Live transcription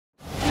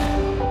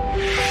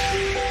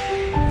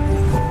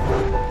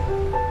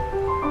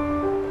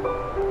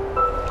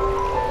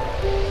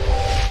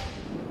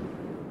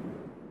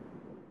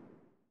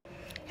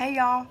Hey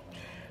y'all,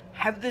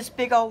 have this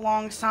big old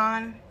long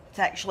sign. It's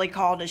actually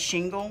called a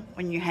shingle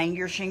when you hang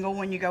your shingle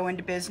when you go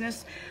into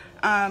business.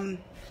 And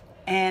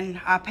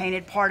I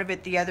painted part of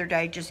it the other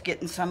day, just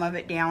getting some of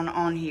it down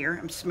on here.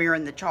 I'm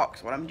smearing the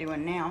chalk's what I'm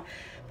doing now.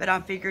 But I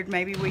figured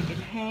maybe we could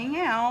hang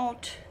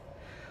out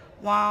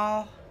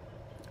while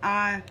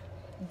I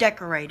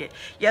decorate it.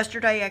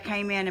 Yesterday I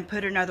came in and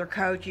put another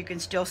coat. You can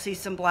still see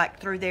some black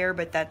through there,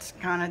 but that's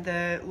kind of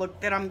the look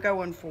that I'm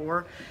going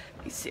for.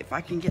 Let me see if I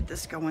can get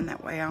this going,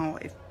 that way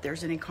if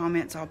there's any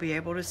comments I'll be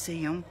able to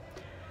see them.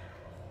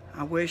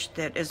 I wish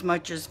that as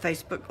much as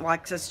Facebook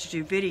likes us to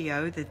do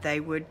video, that they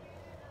would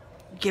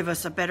give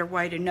us a better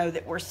way to know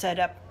that we're set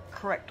up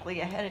correctly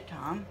ahead of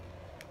time.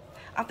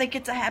 I think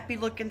it's a happy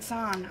looking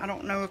sign. I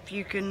don't know if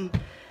you can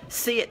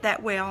see it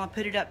that well. I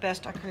put it up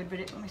best I could, but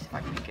let me see if I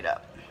can pick it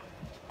up.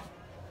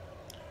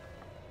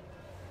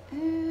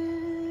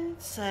 It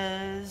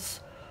says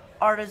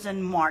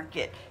Artisan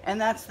Market,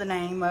 and that's the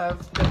name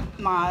of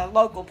my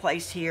local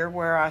place here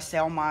where I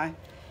sell my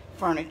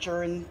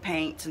furniture and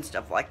paints and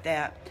stuff like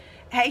that.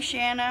 Hey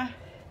Shanna,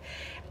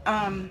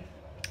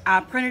 I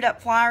printed up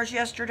flyers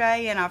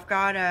yesterday, and I've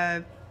got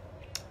an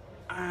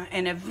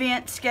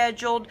event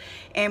scheduled,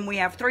 and we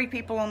have 3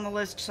 people on the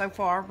list so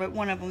far, but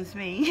one of them's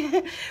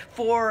me,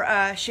 for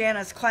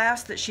Shanna's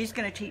class that she's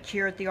going to teach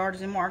here at the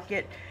Artisan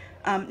Market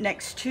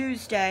next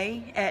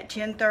Tuesday at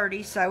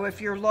 10:30. So if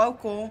you're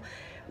local,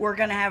 we're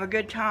going to have a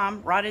good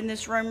time right in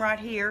this room right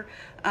here,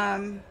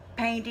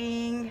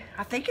 painting.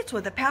 I think it's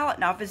with a palette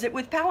knife. Is it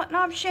with palette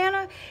knife,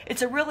 Shanna?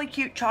 It's a really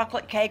cute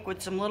chocolate cake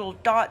with some little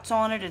dots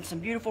on it and some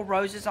beautiful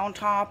roses on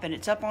top, and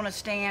it's up on a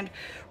stand.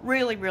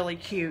 Really, really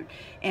cute,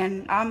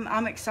 and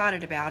I'm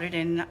excited about it,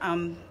 and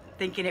I'm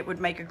thinking it would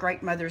make a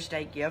great Mother's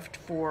Day gift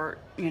for,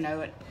 you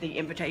know, the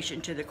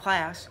invitation to the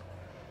class.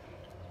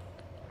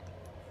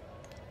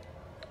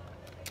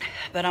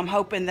 But I'm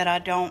hoping that I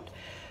don't.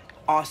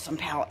 Awesome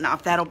palette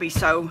knife. That'll be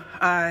so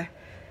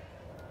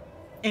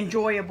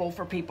enjoyable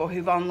for people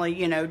who've only,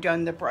 you know,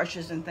 done the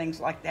brushes and things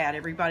like that.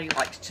 Everybody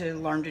likes to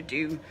learn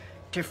to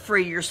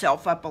free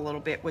yourself up a little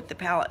bit with the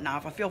palette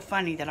knife. I feel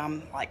funny that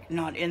I'm like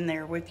not in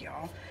there with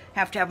y'all.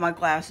 Have to have my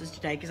glasses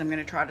today because I'm going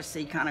to try to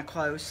see kind of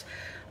close.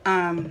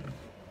 I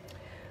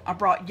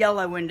brought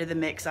yellow into the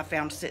mix I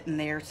found sitting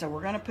there, so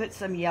we're going to put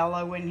some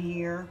yellow in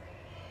here.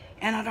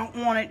 And I don't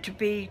want it to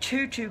be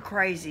too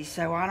crazy,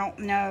 so I don't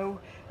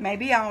know.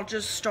 Maybe I'll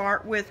just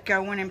start with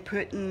going and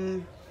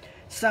putting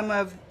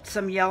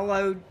some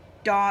yellow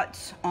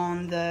dots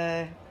on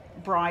the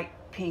bright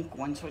pink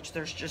ones, which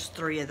there's just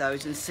 3 of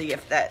those, and see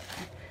if that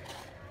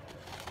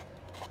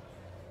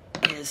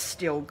is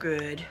still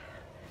good.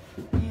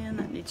 And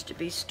that needs to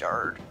be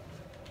stirred.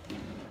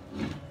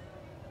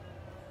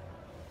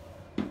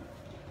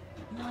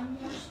 One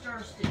more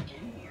stir stick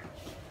in here.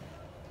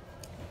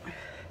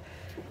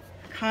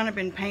 Kind of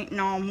been painting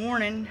all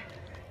morning.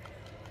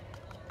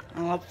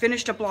 I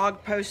finished a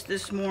blog post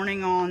this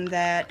morning on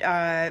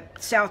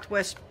that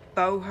Southwest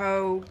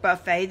boho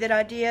buffet that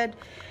I did,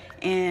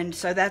 and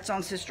so that's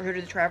on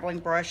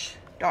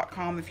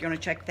sisterhoodofthetravelingbrush.com if you want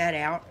to check that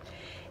out.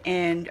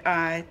 And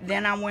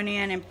then I went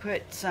in and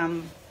put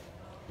some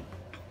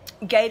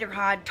gator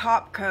hide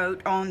top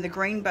coat on the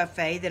green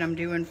buffet that I'm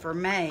doing for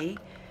May,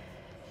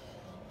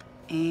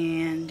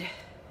 and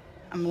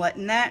I'm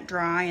letting that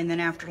dry, and then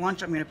after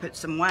lunch I'm going to put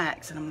some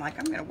wax, and I'm like,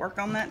 I'm going to work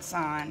on that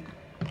sign.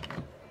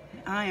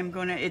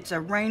 It's a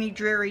rainy,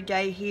 dreary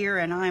day here,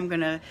 and I'm going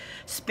to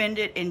spend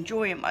it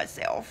enjoying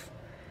myself.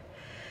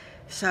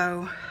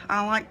 So,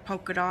 I like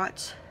polka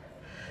dots.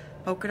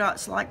 Polka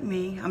dots like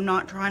me. I'm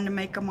not trying to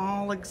make them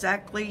all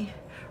exactly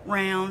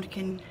round.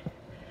 Do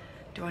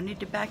I need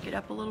to back it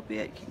up a little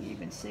bit? Can you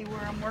even see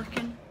where I'm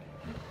working?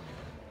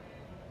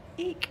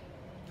 Eek.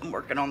 I'm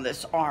working on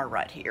this R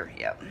right here,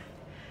 yep.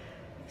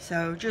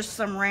 So, just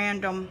some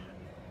random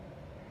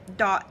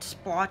dot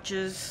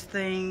splotches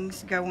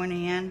things going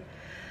in.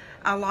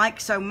 I like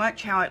so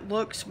much how it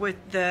looks with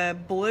the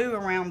blue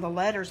around the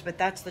letters, but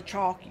that's the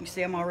chalk. You can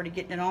see I'm already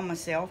getting it on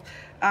myself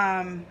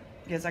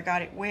because I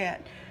got it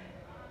wet.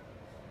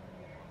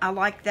 I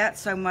like that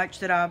so much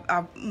that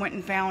I went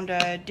and found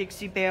a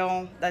Dixie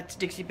Belle. That's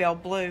Dixie Belle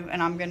blue,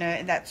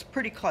 and that's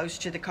pretty close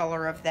to the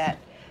color of that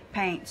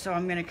paint. So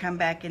I'm gonna come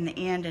back in the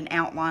end and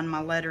outline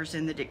my letters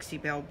in the Dixie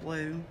Belle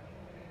blue.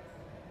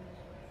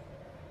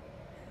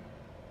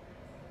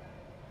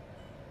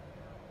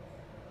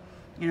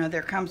 You know,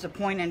 there comes a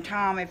point in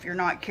time, if you're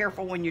not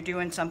careful when you're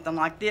doing something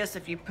like this,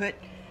 if you put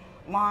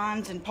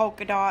lines and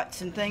polka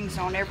dots and things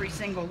on every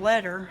single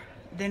letter,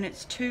 then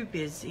it's too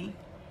busy.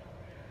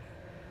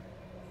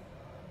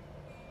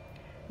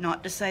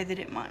 Not to say that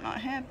it might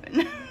not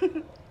happen.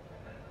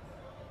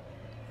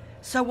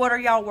 So what are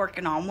y'all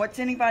working on? What's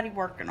anybody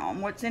working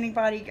on?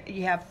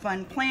 You have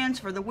fun plans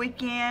for the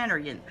weekend? Are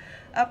you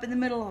up in the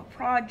middle of a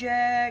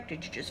project?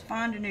 Did you just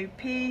find a new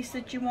piece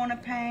that you want to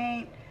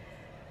paint?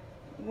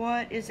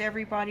 What is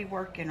everybody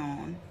working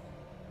on?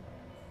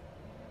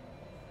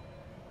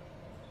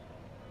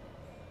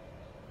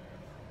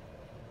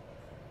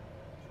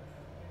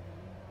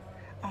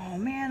 Oh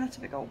man, that's a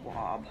big old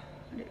blob.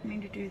 I didn't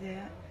mean to do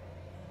that.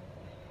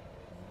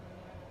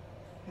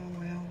 Oh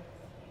well.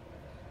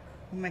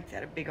 We'll make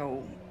that a big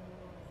old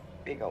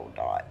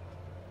dot.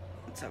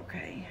 It's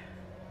okay.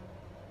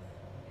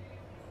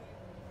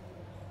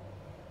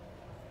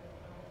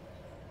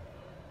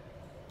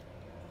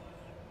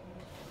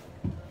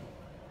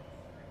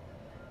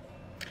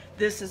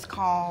 This is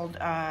called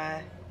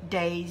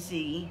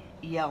Daisy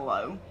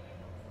Yellow.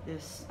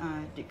 This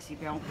Dixie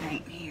Belle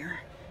paint here.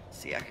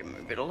 See, I can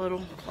move it a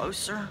little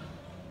closer.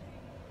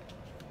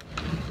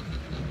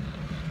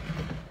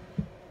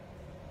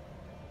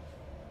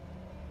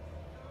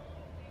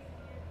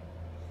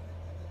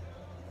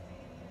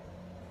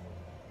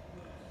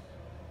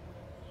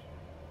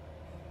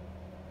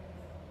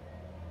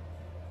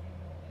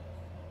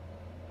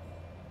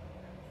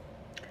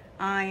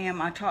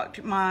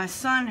 My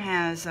son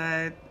has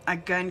a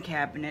gun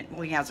cabinet.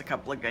 Well, he has a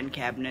couple of gun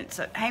cabinets.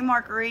 So, hey,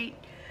 Marguerite,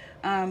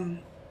 you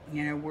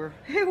know,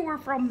 we're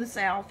from the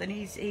South, and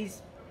he's,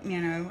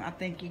 you know, I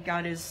think he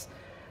got his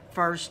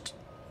first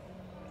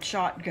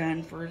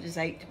shotgun for his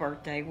 8th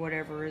birthday,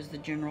 whatever is the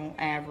general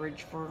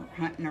average for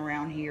hunting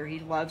around here. He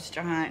loves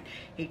to hunt.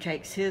 He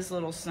takes his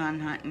little son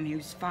hunting,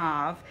 who's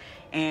 5,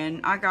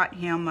 and I got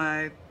him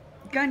a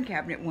gun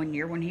cabinet one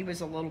year when he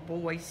was a little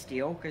boy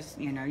still, because,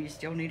 you know, you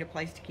still need a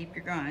place to keep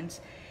your guns.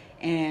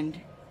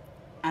 And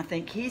I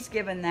think he's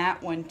given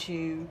that one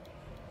to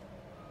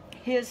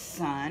his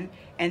son,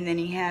 and then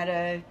he had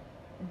a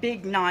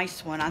big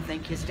nice one. I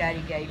think his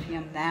daddy gave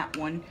him that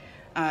one.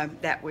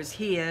 That was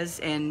his,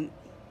 and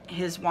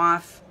his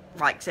wife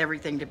likes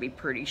everything to be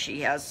pretty.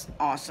 She has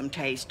awesome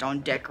taste on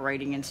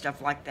decorating and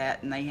stuff like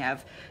that, and they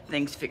have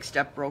things fixed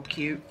up real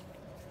cute.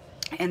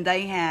 And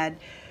they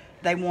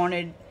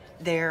wanted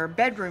their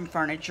bedroom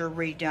furniture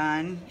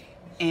redone,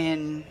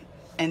 and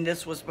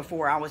this was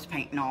before I was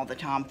painting all the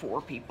time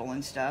for people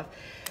and stuff.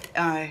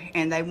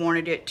 And they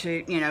wanted it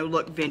to, you know,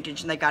 look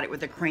vintage, and they got it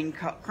with a cream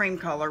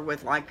color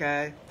with like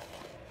a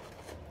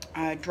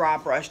dry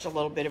brushed a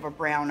little bit of a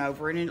brown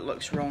over it, and it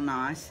looks real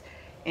nice.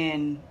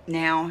 And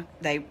now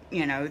they,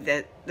 you know,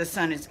 that the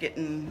son is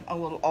getting a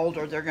little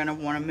older, they're going to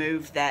want to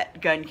move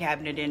that gun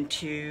cabinet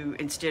into,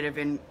 instead of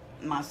in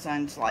my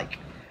son's like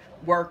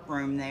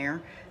workroom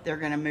there, they're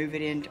going to move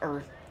it in,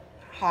 or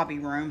hobby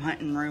room,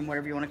 hunting room,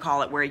 whatever you want to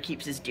call it, where he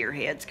keeps his deer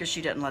heads, because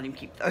she doesn't let him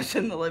keep those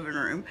in the living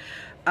room.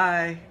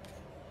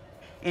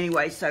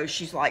 Anyway, so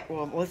she's like,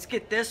 well, let's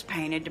get this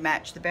painted to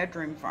match the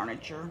bedroom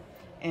furniture.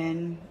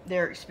 And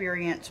their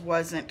experience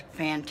wasn't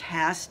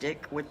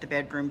fantastic with the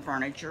bedroom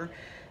furniture.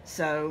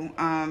 So,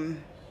 I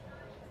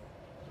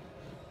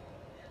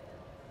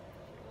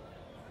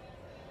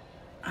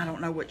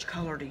don't know which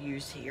color to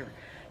use here.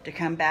 To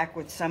come back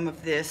with some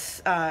of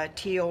this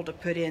teal to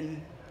put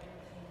in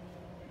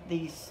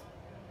these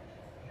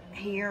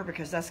here,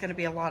 because that's going to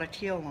be a lot of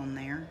teal on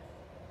there.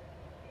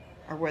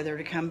 Or whether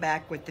to come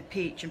back with the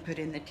peach and put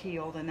in the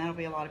teal, then that'll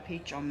be a lot of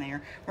peach on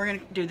there. We're going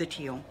to do the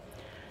teal.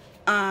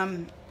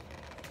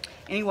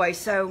 Anyway,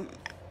 so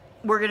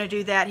we're going to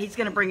do that. He's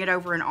going to bring it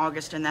over in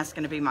August, and that's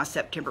going to be my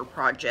September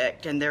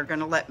project. And they're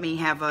going to let me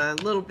have a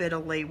little bit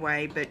of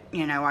leeway, but,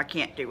 you know, I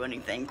can't do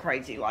anything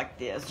crazy like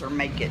this or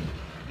make it,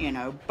 you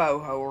know,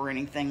 boho or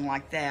anything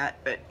like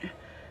that. But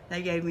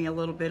they gave me a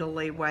little bit of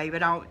leeway,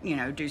 but I'll, you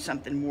know, do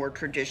something more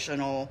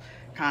traditional,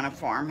 kind of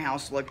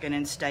farmhouse looking,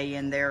 and stay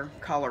in their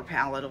color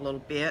palette a little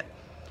bit.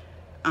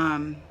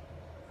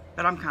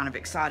 But I'm kind of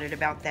excited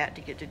about that,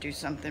 to get to do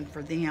something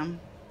for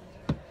them.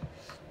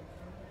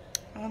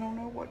 I don't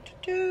know what to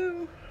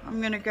do. I'm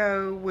going to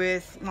go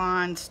with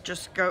lines,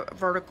 just go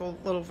vertical,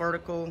 little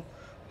vertical,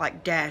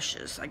 like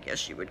dashes, I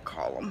guess you would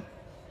call them.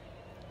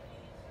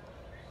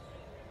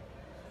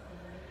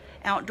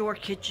 Outdoor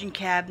kitchen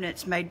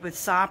cabinets made with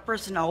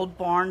cypress and old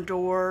barn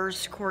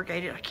doors,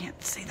 corrugated. I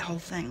can't see the whole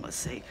thing. Let's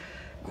see.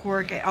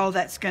 Corrugated. Oh,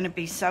 that's going to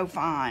be so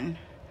fine.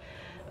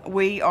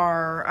 We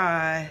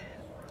are,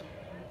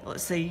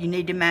 let's see, you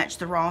need to match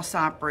the raw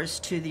cypress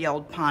to the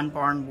old pine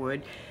barn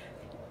wood.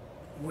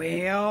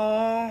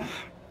 Well,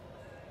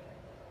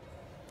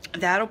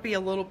 that'll be a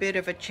little bit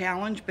of a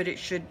challenge, but it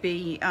should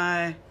be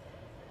fun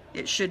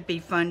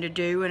to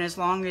do. And as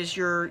long as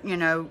you're, you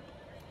know,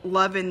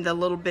 loving the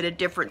little bit of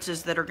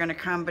differences that are going to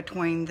come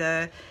between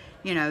the,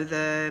 you know,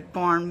 the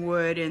barn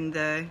wood and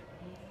the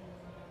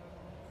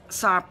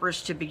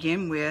cypress to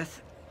begin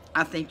with,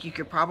 I think you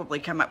could probably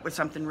come up with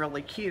something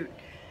really cute.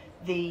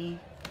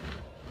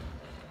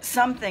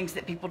 Some things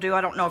that people do,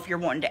 I don't know if you're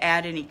wanting to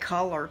add any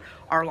color,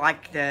 are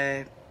like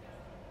the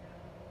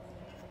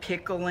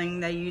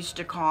pickling, they used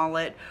to call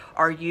it,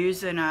 or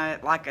using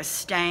like a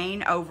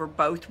stain over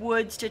both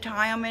woods to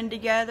tie them in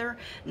together.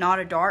 Not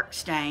a dark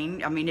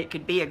stain. I mean, it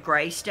could be a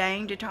gray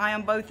stain to tie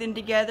them both in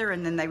together,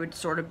 and then they would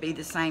sort of be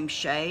the same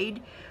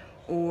shade.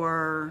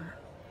 Or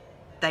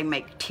they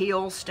make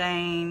teal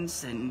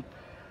stains, and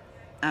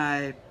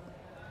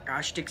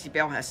gosh, Dixie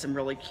Belle has some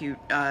really cute,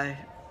 I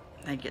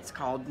think it's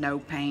called No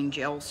Pain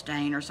Gel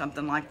Stain or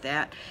something like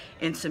that,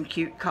 in some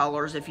cute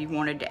colors if you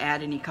wanted to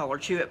add any color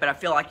to it. But I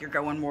feel like you're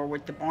going more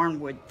with the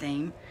barnwood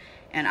theme,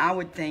 and I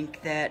would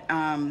think that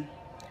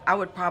I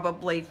would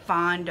probably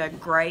find a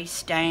gray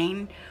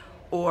stain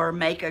or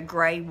make a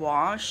gray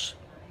wash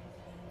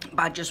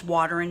by just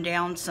watering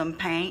down some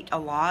paint a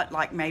lot,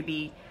 like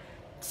maybe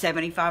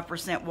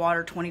 75%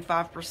 water,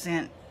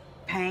 25%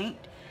 paint,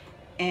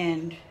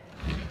 and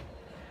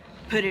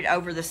put it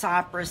over the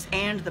cypress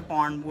and the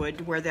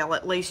barnwood where they'll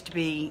at least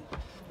be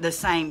the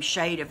same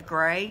shade of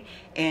gray,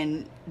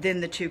 and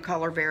then the two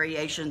color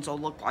variations will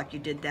look like you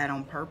did that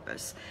on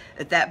purpose.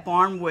 That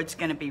barnwood's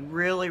going to be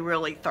really,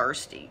 really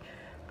thirsty.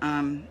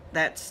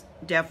 That's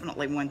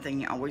definitely one thing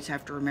you always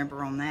have to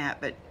remember on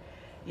that. But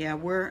yeah,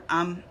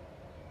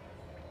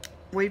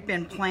 we've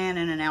been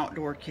planning an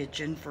outdoor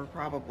kitchen for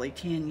probably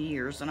 10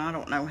 years, and I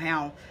don't know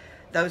how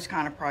those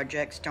kind of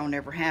projects don't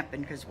ever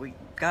happen, because we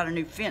got a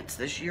new fence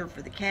this year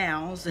for the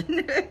cows,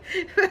 and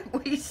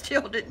we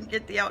still didn't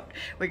get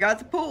we got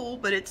the pool,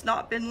 but it's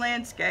not been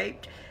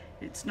landscaped.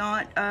 It's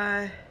not,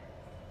 and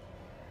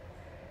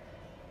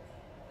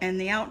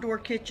the outdoor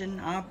kitchen,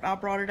 I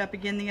brought it up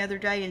again the other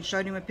day and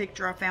showed him a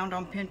picture I found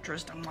on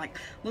Pinterest. I'm like,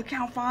 look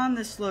how fine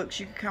this looks.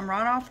 You could come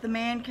right off the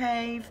man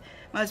cave.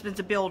 My husband's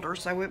a builder,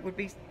 so it would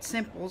be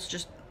simple. It's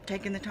just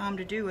taking the time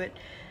to do it.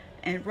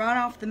 And right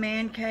off the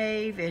man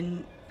cave,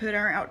 and put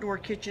our outdoor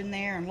kitchen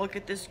there, and look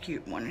at this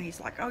cute one. And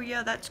he's like, oh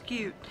yeah, that's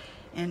cute.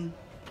 And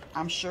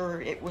I'm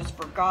sure it was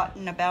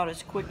forgotten about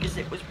as quick as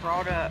it was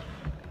brought up.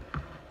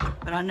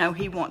 But I know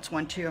he wants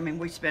one too. I mean,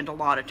 we spend a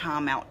lot of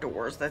time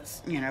outdoors.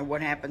 That's, you know,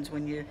 what happens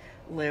when you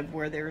live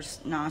where there's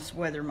nice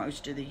weather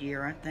most of the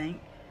year, I think.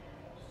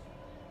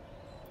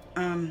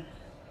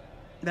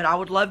 But I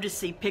would love to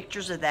see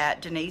pictures of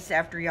that, Denise,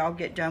 after y'all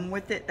get done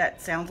with it.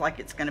 That sounds like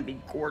it's going to be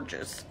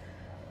gorgeous.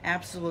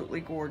 Absolutely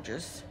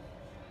gorgeous.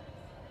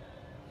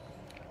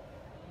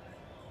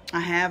 I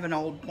have an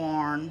old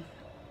barn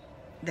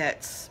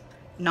that's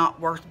not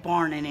worth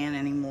barning in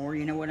anymore,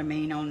 you know what I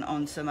mean,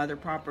 on some other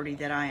property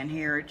that I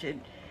inherited,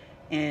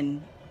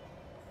 and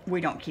we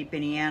don't keep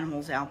any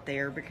animals out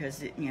there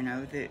because it, you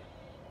know,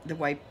 the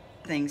way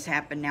things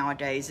happen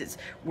nowadays,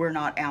 we're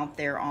not out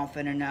there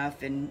often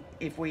enough, and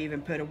if we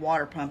even put a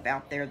water pump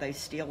out there, they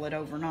steal it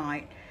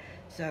overnight.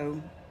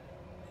 So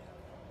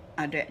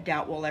I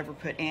doubt we'll ever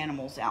put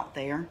animals out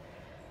there.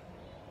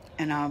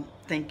 And I'm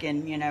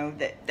thinking, you know,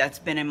 that's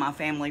been in my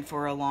family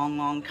for a long,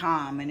 long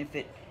time, and if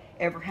it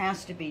ever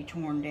has to be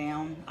torn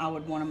down, I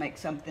would want to make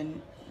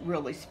something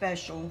really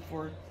special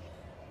for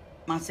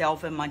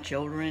myself and my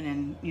children,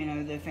 and, you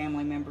know, the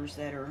family members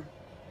that are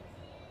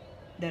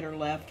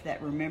left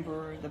that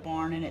remember the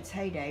barn in its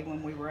heyday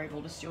when we were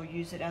able to still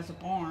use it as a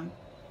barn.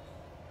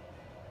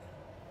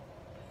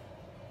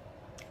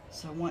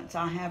 So once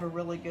I have a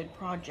really good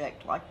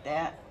project like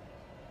that,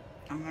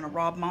 I'm going to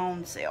rob my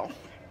own self.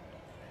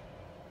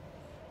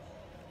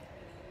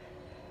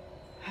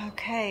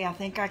 Okay, I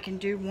think I can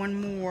do one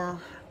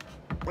more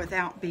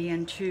without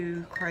being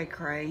too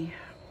cray-cray.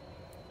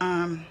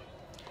 And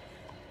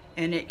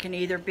it can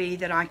either be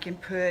that I can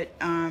put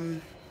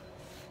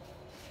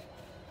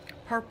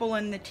purple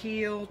in the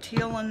teal,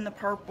 teal in the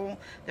purple.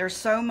 There's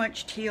so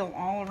much teal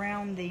all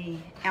around the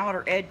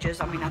outer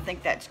edges. I mean, I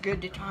think that's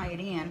good to tie it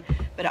in,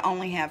 but I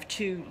only have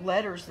 2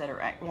 letters that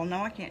are, well,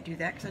 no, I can't do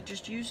that because I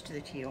just used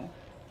the teal.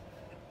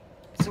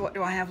 So what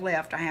do I have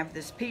left? I have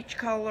this peach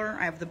color,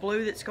 I have the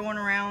blue that's going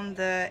around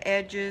the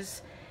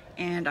edges,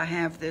 and I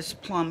have this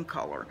plum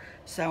color.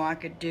 So I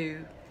could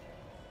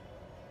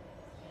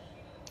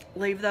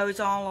leave those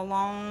all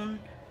alone.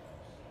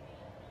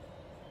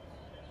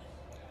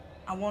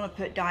 I want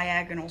to put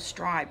diagonal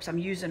stripes. I'm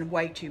using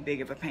way too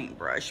big of a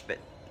paintbrush, but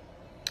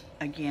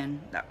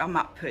again, I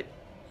might put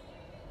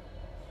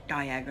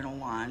diagonal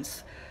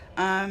lines.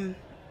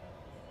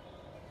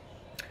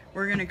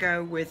 We're going to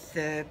go with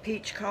the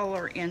peach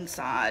color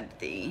inside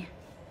the,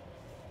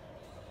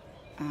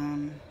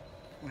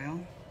 well,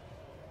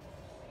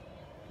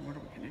 what are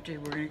we going to do?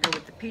 We're going to go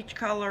with the peach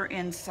color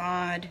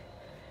inside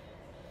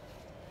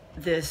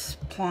this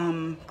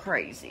plum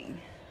crazy.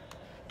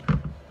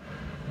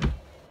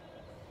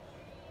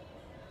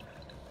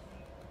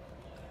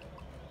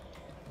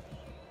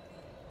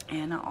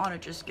 And I ought to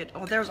just get,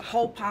 oh, there's a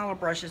whole pile of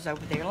brushes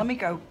over there. Let me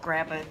go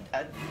grab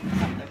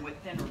something with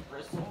thinner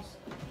bristles,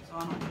 so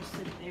I don't just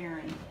sit there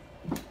and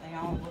they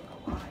all look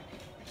alike.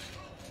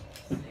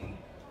 Let's see.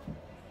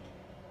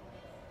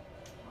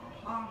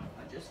 I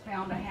just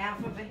found a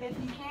half of a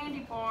hidden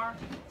candy bar.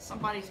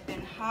 Somebody's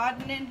been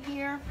hiding in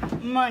here,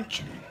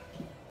 munching.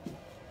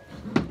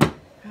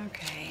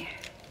 Okay,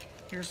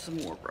 here's some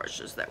more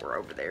brushes that were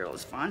over there.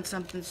 Let's find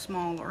something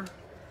smaller.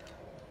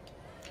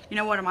 You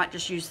know what, I might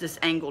just use this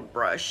angled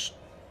brush.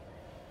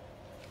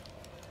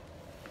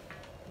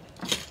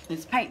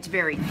 This paint's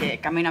very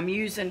thick. I mean, I'm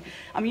using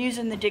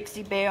the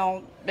Dixie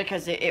Belle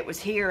because it was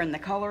here and the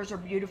colors are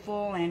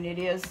beautiful, and it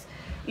is,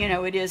 you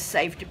know, it is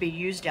safe to be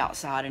used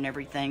outside and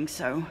everything.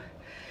 So,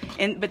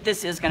 but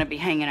this is going to be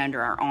hanging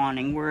under our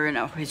awning. We're in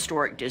a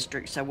historic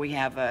district, so we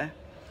have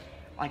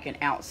like an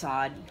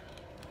outside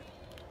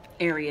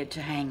area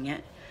to hang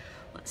it.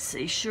 let's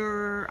see,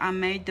 sure, I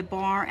made the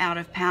bar out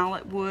of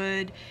pallet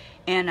wood,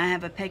 and I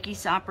have a Pecky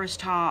Cypress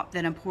top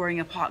that I'm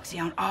pouring epoxy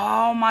on.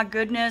 Oh my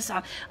goodness,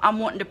 I'm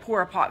wanting to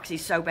pour epoxy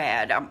so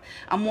bad.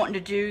 I'm wanting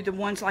to do the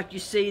ones like you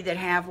see that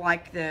have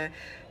like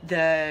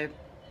the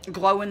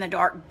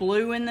glow-in-the-dark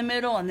blue in the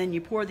middle, and then you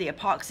pour the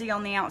epoxy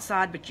on the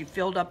outside, but you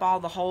filled up all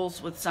the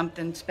holes with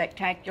something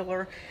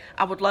spectacular.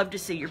 I would love to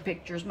see your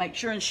pictures. Make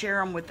sure and share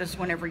them with us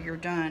whenever you're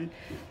done.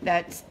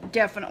 That's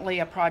definitely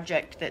a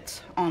project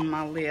that's on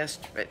my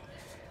list, but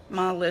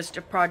my list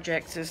of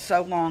projects is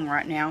so long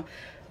right now.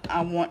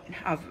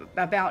 I've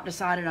about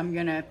decided I'm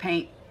gonna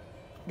paint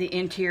the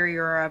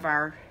interior of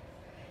our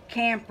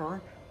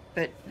camper,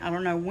 but I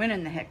don't know when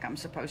in the heck I'm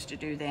supposed to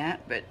do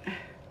that, but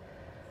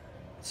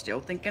still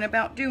thinking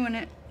about doing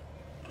it.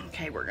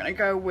 Okay, we're gonna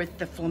go with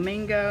the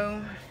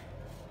flamingo.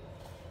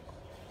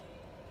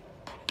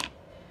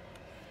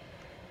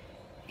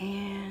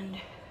 And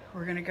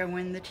we're gonna go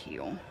in the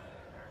teal,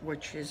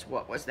 which is,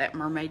 what was that,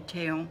 mermaid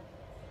tail?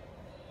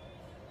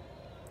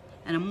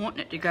 And I'm wanting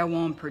it to go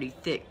on pretty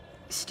thick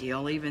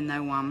still, even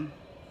though I'm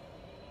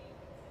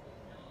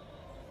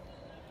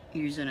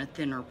using a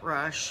thinner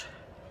brush.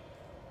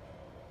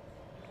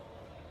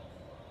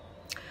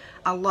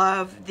 I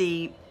love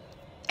the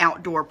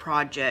outdoor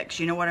projects,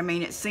 you know what I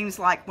mean? It seems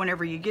like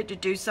whenever you get to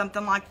do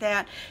something like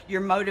that,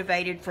 you're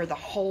motivated for the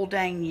whole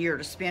dang year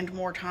to spend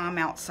more time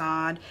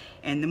outside,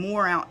 and the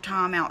more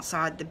time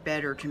outside, the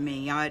better to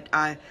me.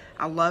 I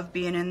love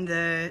being in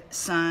the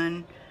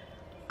sun.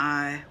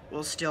 I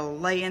will still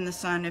lay in the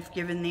sun if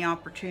given the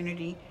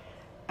opportunity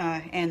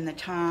and the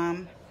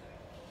time,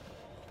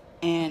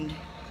 and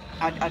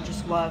I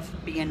just love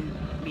being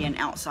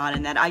outside.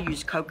 And that I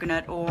use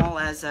coconut oil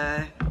as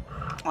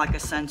like a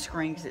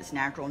sunscreen because it's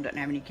natural and doesn't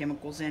have any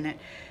chemicals in it.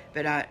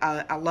 But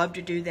I love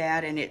to do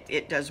that, and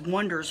it does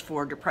wonders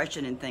for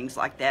depression and things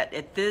like that.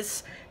 At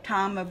this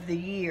time of the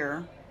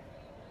year,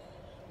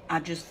 I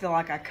just feel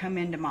like I come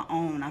into my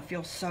own. I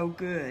feel so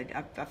good.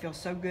 I feel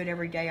so good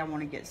every day. I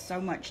want to get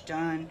so much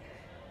done.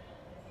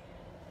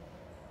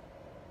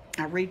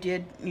 I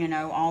redid, you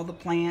know, all the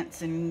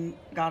plants and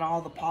got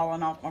all the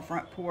pollen off my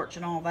front porch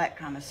and all that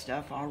kind of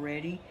stuff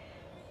already.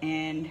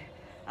 And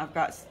I've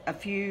got a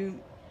few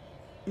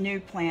new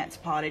plants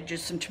potted,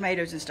 just some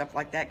tomatoes and stuff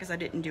like that, because I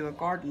didn't do a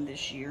garden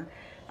this year.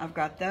 I've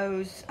got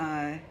those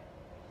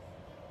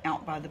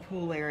out by the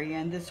pool area,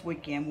 and this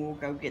weekend we'll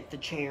go get the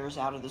chairs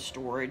out of the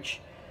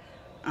storage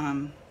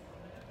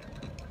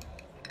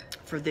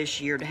for this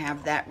year to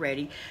have that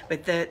ready.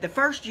 But the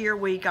first year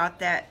we got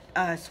that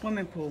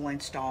swimming pool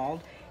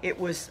installed, it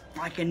was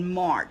like in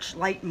March,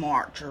 late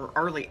March or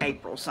early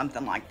April,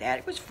 something like that.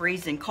 It was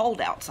freezing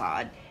cold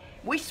outside.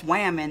 We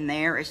swam in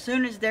there. As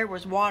soon as there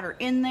was water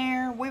in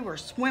there, we were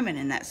swimming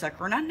in that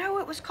sucker. And I know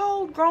it was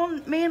cold.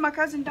 Me and my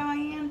cousin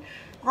Diane,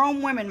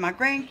 grown women, my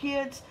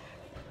grandkids,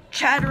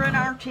 chattering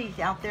our teeth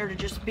out there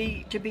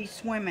to be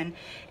swimming.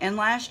 And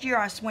last year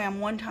I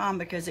swam one time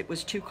because it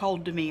was too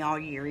cold to me all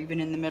year, even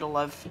in the middle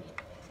of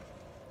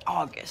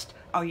August.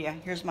 Oh yeah,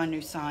 here's my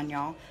new sign,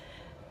 y'all.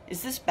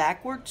 Is this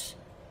backwards?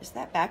 Is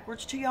that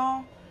backwards to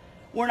y'all?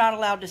 We're not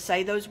allowed to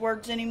say those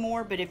words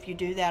anymore, but if you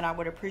do that, I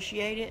would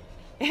appreciate it.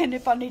 And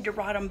if I need to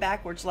write them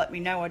backwards, let me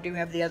know. I do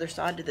have the other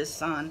side to this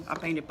sign. I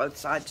painted both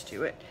sides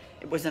to it.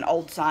 It was an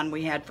old sign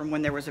we had from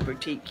when there was a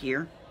boutique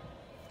here.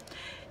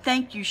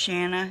 Thank you,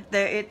 Shanna.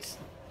 It's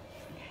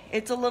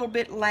a little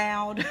bit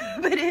loud,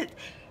 but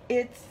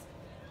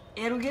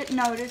it'll get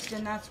noticed,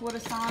 and that's what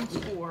a sign's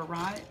for,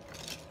 right?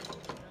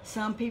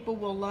 Some people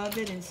will love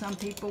it, and some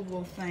people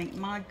will think,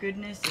 my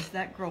goodness, is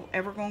that girl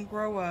ever going to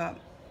grow up?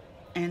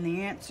 And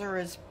the answer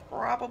is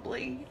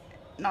probably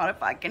not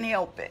if I can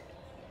help it.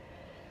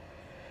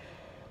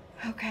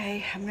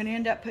 Okay, I'm going to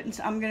end up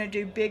I'm going to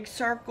do big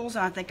circles,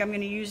 and I think I'm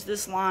going to use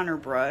this liner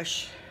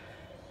brush.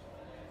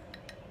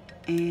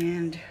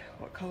 And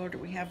what color do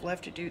we have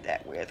left to do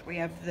that with? We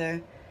have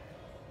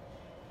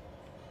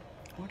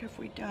what have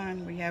we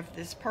done? We have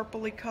this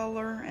purpley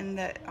color, and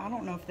I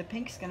don't know if the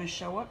pink's going to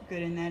show up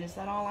good in that. Is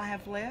that all I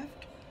have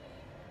left?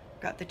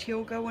 Got the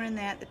teal going in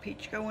that, the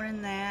peach going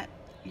in that,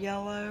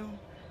 yellow,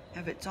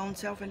 have its own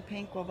self in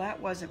pink. Well,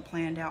 that wasn't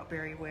planned out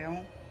very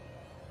well.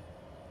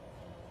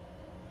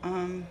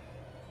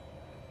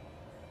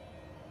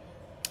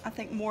 I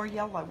think more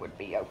yellow would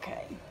be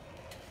okay.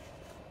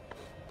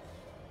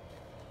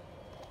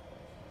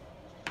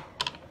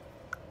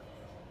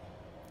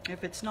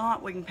 If it's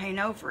not, we can paint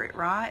over it,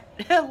 right?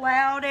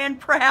 Loud and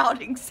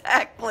proud,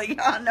 exactly.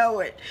 I know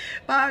it.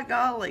 By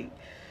golly.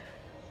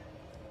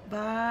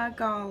 By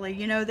golly.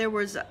 You know, there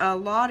was a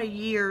lot of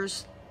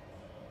years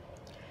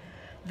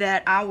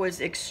that I was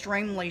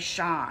extremely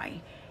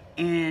shy,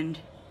 and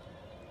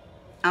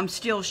I'm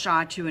still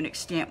shy to an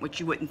extent, which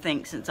you wouldn't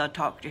think since I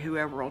talk to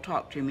whoever will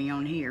talk to me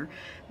on here.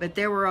 But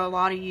there were a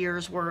lot of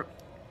years where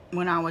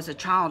when I was a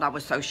child, I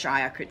was so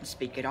shy I couldn't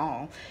speak at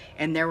all.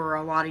 And there were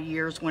a lot of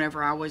years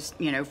whenever I was,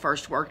 you know,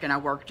 first working, I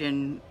worked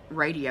in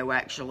radio,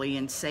 actually,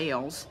 in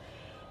sales.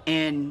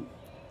 And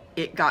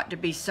it got to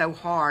be so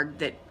hard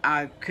that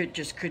I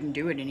just couldn't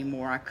do it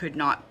anymore. I could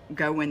not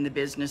go in the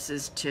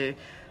businesses to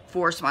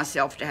force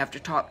myself to have to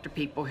talk to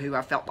people who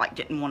I felt like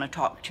didn't want to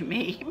talk to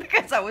me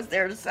because I was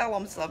there to sell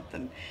them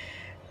something.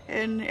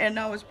 And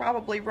I was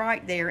probably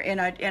right there, and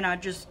I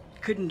just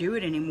couldn't do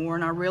it anymore,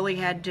 and I really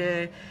had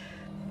to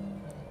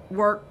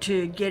work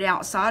to get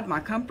outside my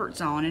comfort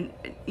zone.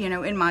 And you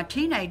know, in my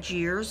teenage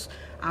years,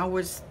 I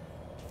was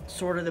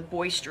sort of the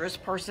boisterous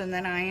person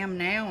that I am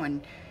now,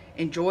 and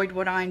enjoyed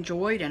what I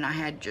enjoyed, and I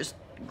had just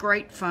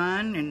great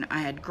fun, and I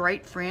had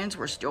great friends.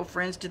 We're still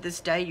friends to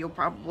this day. You'll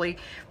probably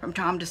from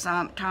time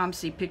to time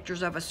see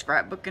pictures of us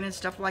scrapbooking and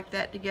stuff like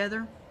that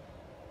together.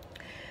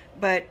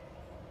 But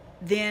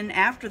then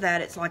after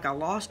that, it's like I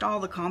lost all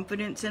the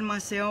confidence in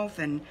myself,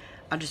 and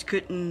I just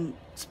couldn't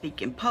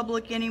speak in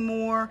public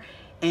anymore.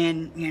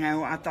 And you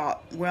know, I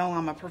thought, well,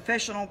 I'm a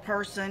professional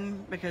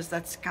person because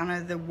that's kind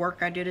of the work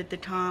I did at the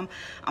time.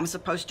 I'm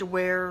supposed to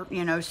wear,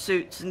 you know,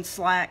 suits and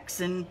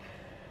slacks and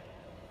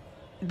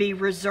be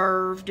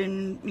reserved,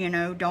 and you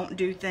know, don't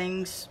do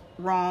things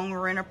wrong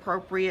or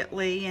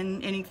inappropriately,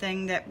 and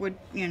anything that would,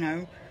 you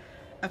know,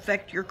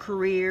 affect your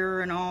career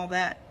and all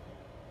that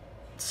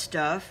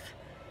stuff.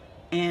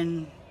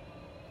 And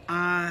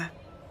I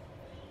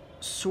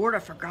sort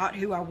of forgot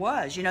who I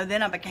was. You know,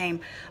 then I became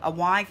a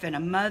wife and a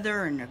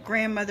mother and a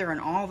grandmother, and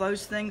all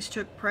those things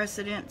took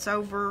precedence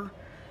over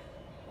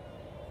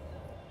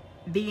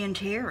being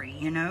Terry,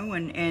 you know.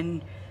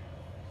 And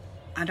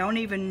I don't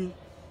even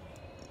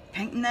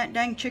painting that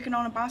dang chicken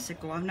on a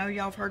bicycle. I know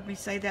y'all have heard me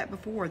say that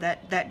before.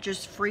 That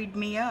just freed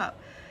me up.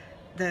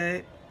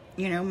 You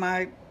know,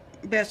 my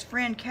best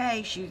friend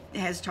Kay, she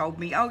has told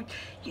me, oh,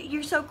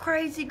 you're so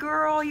crazy,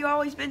 girl. You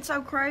always been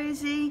so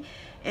crazy.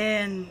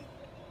 And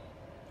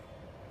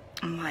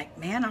I'm like,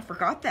 man, I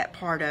forgot that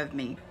part of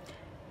me.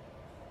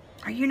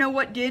 You know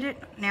what did it?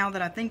 Now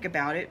that I think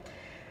about it,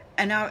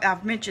 and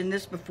I've mentioned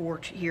this before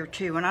here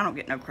too, and I don't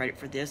get no credit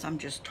for this. I'm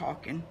just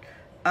talking.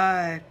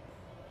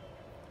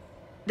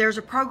 There's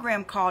a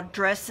program called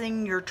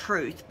Dressing Your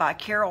Truth by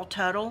Carol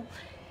Tuttle.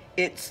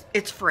 It's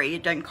free.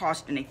 It doesn't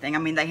cost anything. I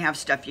mean, they have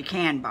stuff you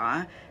can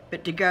buy,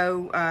 but to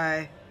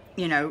go,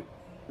 you know,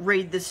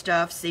 read the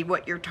stuff, see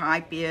what your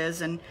type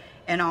is, and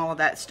all of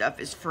that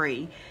stuff is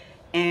free.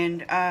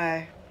 And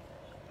I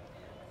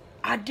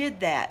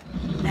did that,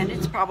 and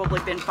it's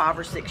probably been 5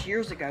 or 6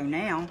 years ago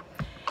now.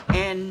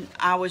 And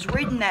I was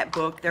reading that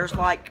book. There's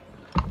like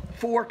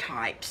 4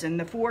 types, and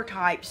the 4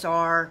 types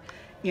are,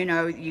 you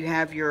know, you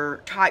have your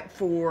type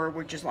 4,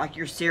 which is like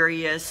your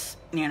serious,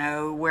 you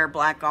know, wear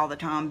black all the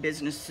time,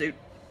 business suit,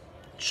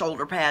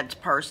 shoulder pads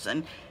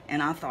person.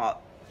 And I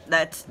thought,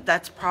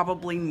 that's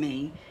probably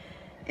me.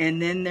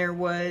 And then there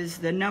was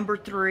the number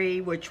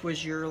 3, which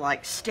was your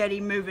like steady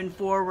moving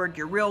forward,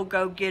 your real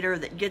go-getter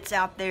that gets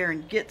out there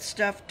and gets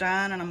stuff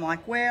done. And I'm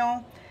like,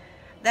 well,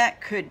 that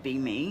could be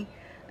me.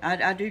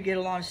 I do get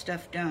a lot of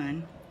stuff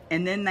done.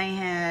 And then they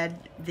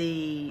had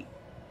the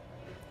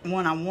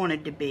one I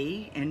wanted to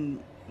be and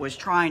was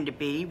trying to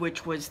be,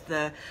 which was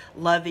the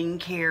loving,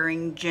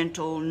 caring,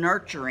 gentle,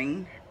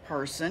 nurturing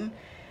person.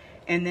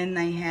 And then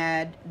they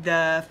had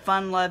the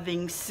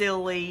fun-loving,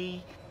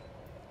 silly,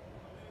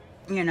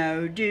 you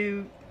know,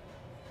 do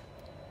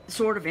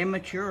sort of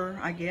immature,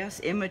 I guess,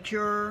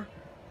 immature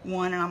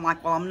one. And I'm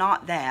like, well, I'm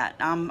not that.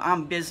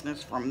 I'm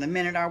business from the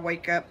minute I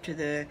wake up to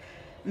the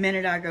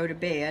minute I go to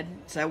bed.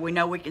 So we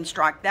know we can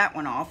strike that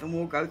one off, and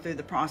we'll go through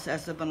the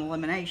process of an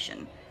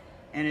elimination.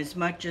 And as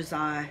much as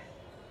I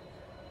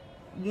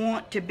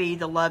want to be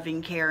the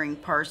loving, caring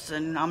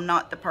person, I'm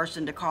not the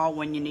person to call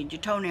when you need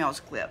your toenails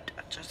clipped.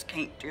 I just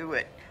can't do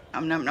it.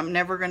 I'm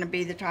never going to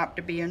be the type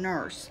to be a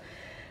nurse.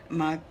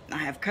 I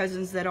have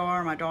cousins that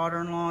are. My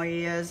daughter-in-law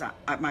is.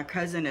 My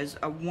cousin is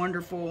a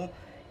wonderful,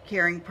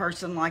 caring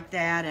person like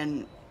that.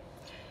 And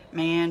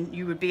man,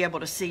 you would be able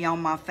to see on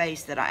my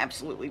face that I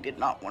absolutely did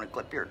not want to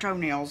clip your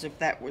toenails if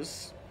that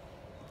was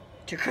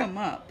to come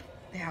up.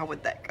 How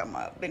would that come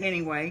up? But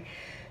anyway,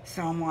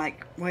 so I'm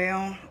like,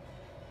 well,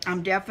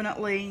 I'm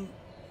definitely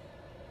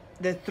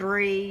the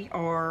 3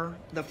 or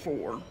the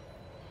 4.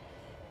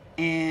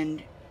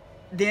 And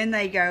then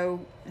they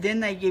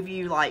give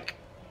you like,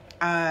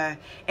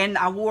 and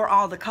I wore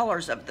all the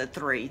colors of the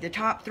 3. The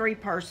top 3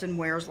 person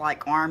wears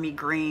like army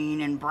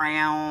green and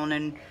brown,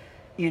 and,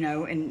 you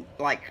know, and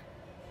like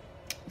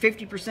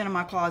 50% of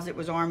my closet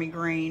was army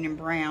green and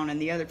brown,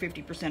 and the other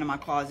 50% of my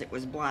closet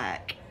was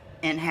black,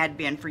 and had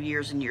been for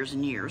years and years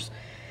and years.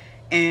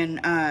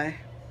 And,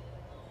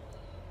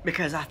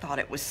 because I thought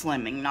it was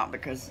slimming, not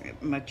because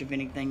much of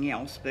anything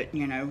else, but,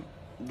 you know,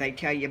 they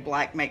tell you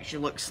black makes you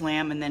look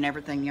slim, and then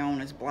everything you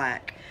own is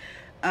black.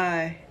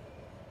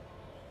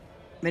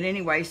 But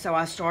anyway, so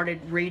I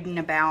started reading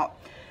about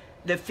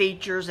the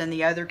features and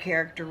the other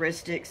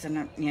characteristics,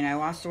 and, you know,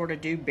 I sort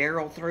of do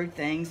barrel through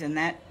things, and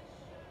that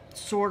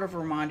sort of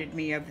reminded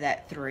me of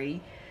that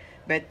 3.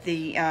 But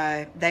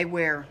they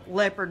wear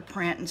leopard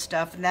print and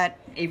stuff, and that,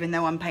 even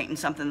though I'm painting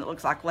something that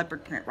looks like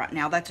leopard print right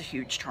now, that's a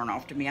huge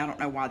turnoff to me. I don't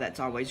know why that's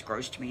always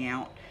grossed me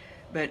out.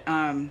 But,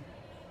 and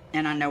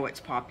I know it's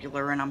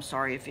popular, and I'm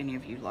sorry if any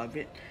of you love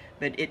it,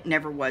 but it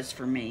never was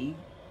for me.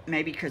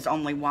 maybe because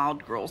only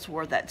wild girls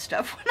wore that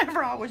stuff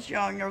whenever I was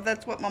young, or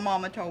that's what my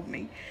mama told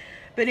me.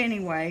 But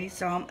anyway,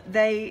 so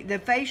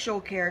the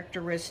facial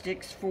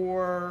characteristics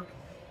for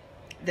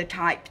the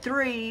type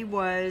 3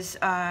 was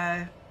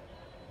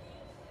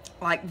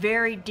like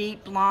very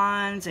deep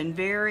lines and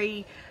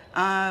very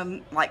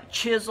like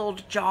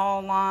chiseled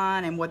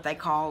jawline and what they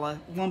call a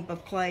lump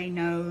of clay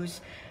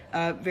nose,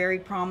 very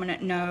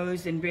prominent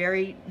nose, and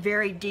very,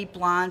 very deep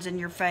lines in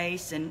your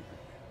face. And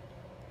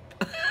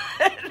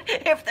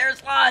if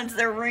there's lines,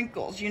 they're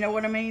wrinkles. You know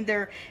what I mean?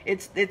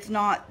 It's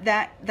not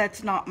that.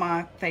 That's not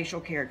my facial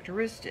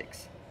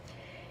characteristics.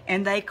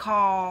 And they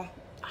call,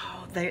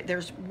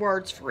 there's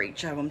words for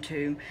each of them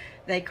too.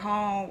 They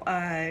call,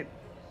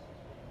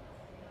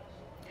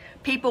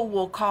 people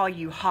will call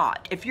you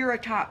hot. If you're a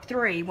top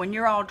 3, when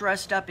you're all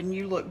dressed up and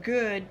you look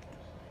good,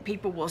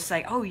 people will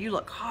say, oh, you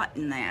look hot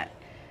in that.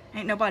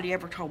 Ain't nobody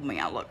ever told me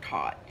I looked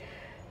hot.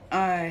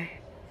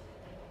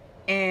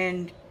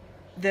 And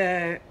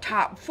the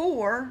top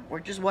 4,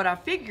 which is what I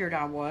figured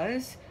I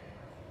was,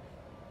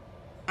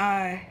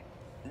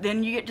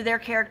 then you get to their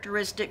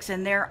characteristics,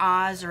 and their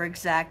eyes are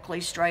exactly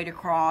straight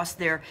across.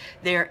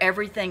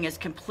 Everything is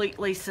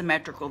completely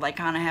symmetrical. They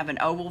kind of have an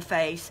oval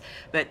face,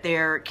 but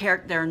their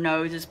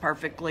nose is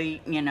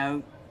perfectly, you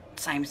know,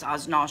 same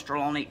size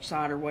nostril on each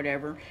side or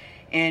whatever.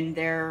 And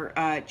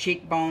their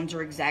cheekbones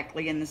are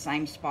exactly in the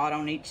same spot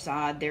on each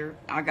side.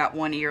 I got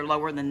one ear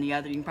lower than the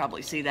other. You can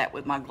probably see that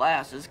with my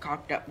glasses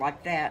cocked up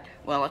like that.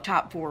 Well, a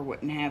top 4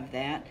 wouldn't have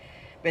that.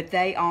 But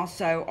they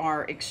also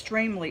are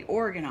extremely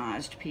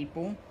organized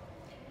people,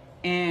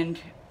 and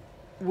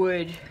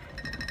would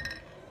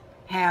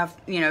have,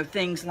 you know,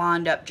 things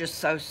lined up just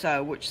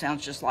so, which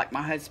sounds just like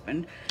my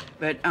husband.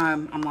 But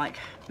I'm like,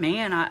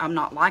 man, I'm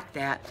not like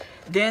that.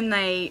 Then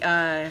they,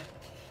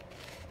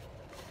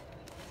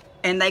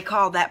 and they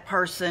call that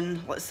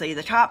person, let's see,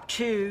 the top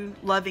 2,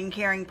 loving,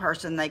 caring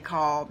person, they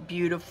call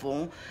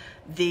beautiful.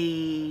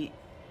 The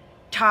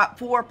top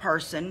 4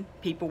 person,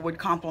 people would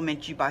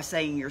compliment you by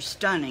saying you're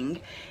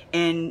stunning.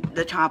 And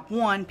the top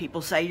 1,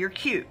 people say you're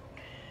cute.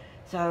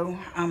 So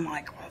I'm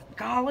like, well,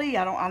 golly,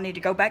 I need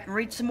to go back and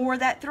read some more of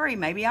that 3.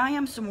 Maybe I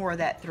am some more of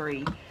that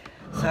 3.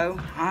 So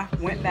I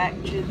went back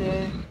to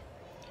the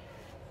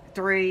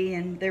 3,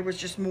 and there was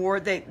just more.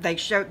 They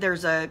showed,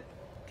 there's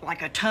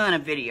like a ton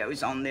of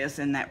videos on this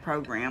in that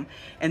program.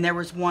 And there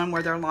was one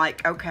where they're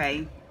like,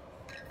 okay,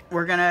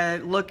 we're gonna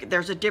look,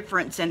 there's a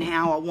difference in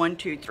how a 1,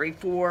 2, 3,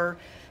 4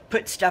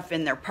 put stuff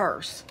in their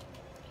purse.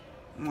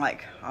 I'm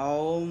like,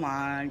 oh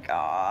my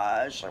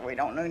gosh, we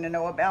don't need to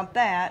know about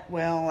that.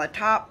 Well, a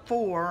top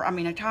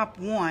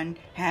 1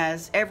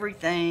 has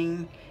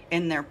everything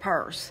in their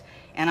purse.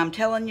 And I'm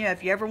telling you,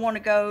 if you ever want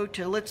to go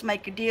to Let's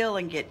Make a Deal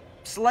and get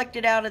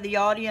selected out of the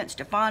audience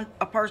to find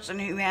a person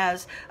who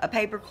has a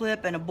paper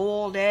clip and a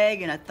boiled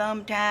egg and a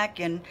thumbtack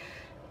and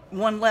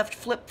one left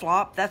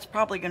flip-flop, that's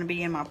probably going to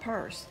be in my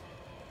purse.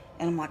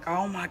 And I'm like,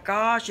 oh my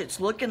gosh, it's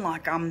looking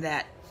like I'm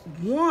that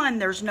 1.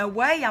 There's no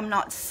way. I'm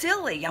not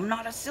silly. I'm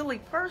not a silly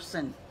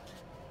person.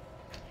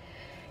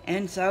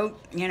 And so,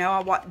 you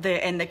know,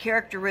 the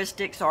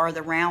characteristics are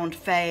the round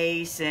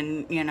face,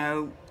 and, you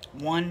know,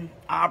 one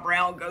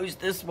eyebrow goes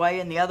this way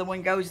and the other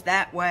one goes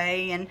that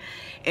way,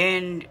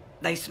 and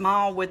they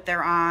smile with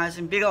their eyes,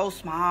 and big old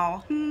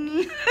smile.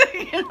 You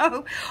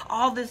know,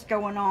 all this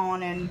going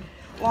on. And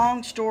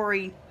long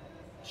story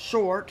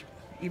short,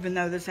 even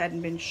though this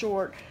hadn't been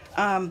short,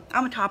 I'm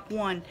a top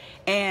 1,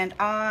 and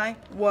I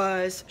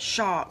was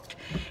shocked.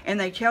 And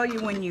they tell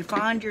you when you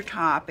find your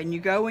type and you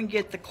go and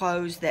get the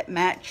clothes that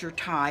match your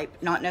type,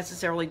 not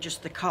necessarily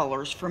just the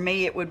colors. For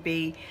me, it would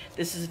be,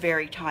 this is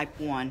very type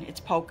 1. It's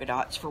polka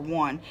dots for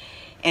 1.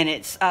 And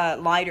it's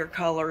lighter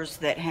colors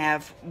that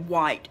have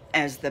white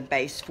as the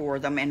base for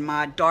them. And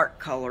my dark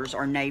colors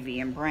are navy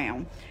and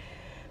brown.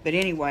 But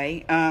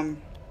anyway,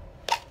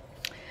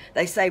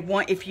 they say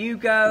if you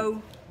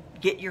go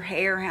get your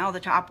hair how the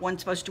top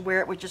 1's supposed to wear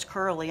it, which is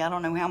curly. I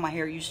don't know how my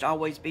hair used to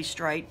always be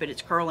straight, but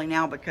it's curly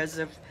now because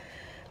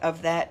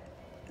of that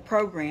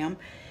program.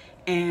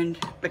 And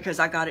because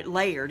I got it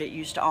layered, it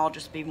used to all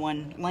just be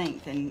one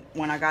length. And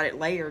when I got it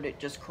layered, it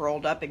just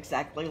curled up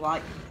exactly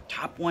like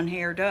top 1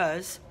 hair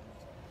does.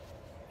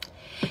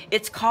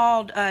 It's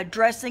called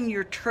Dressing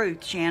Your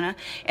Truth, Shanna.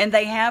 And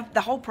they have,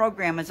 the whole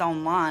program is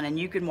online, and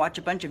you can watch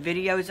a bunch of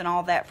videos and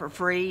all that for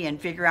free and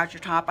figure out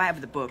your type. I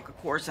have the book, of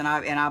course, and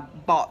I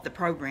bought the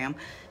program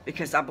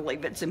because I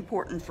believe it's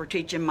important for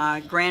teaching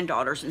my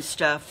granddaughters and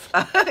stuff.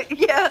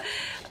 Yeah,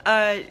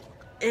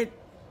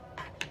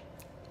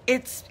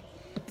 it's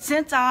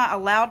since I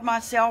allowed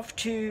myself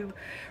to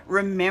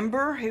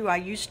remember who I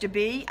used to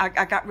be,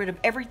 I got rid of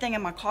everything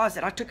in my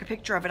closet. I took a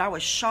picture of it. I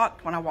was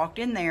shocked when I walked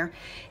in there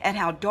at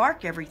how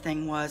dark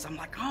everything was. I'm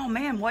like, oh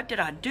man, what did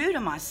I do to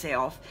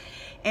myself?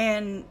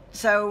 And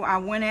so I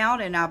went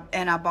out and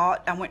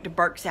I went to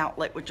Burke's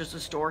Outlet, which is a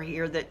store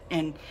here that,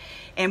 and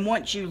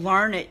once you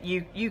learn it,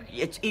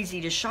 it's easy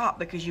to shop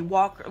because you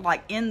walk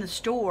like in the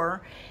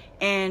store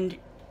and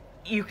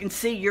you can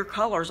see your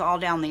colors all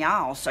down the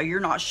aisle, so you're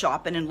not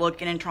shopping and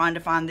looking and trying to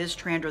find this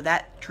trend or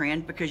that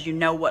trend, because you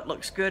know what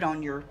looks good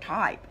on your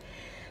type.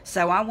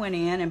 So I went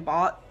in and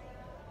bought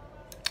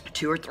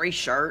 2 or 3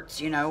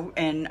 shirts, you know,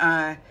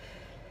 and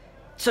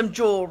some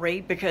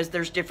jewelry, because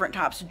there's different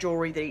types of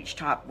jewelry that each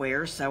type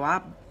wears. So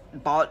I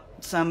bought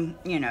some,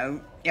 you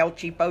know, El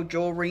Cheapo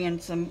jewelry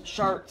and some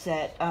shirts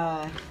at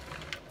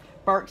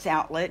Burke's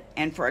Outlet.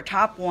 And for a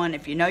top one,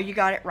 if you know you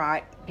got it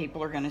right,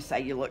 people are going to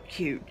say you look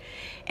cute.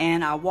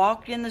 And I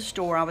walked in the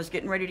store. I was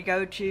getting ready to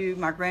go to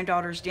my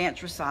granddaughter's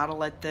dance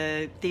recital at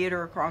the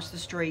theater across the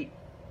street.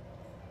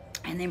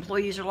 And the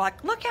employees are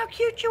like, look how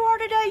cute you are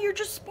today. You're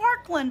just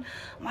sparkling.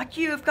 I'm like,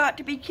 you have got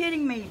to be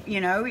kidding me.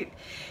 You know,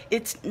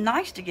 it's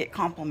nice to get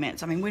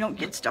compliments. I mean, we don't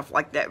get stuff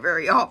like that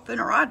very often,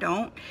 or I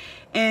don't.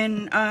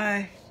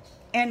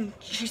 And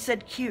she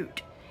said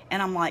cute.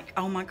 And I'm like,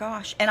 oh my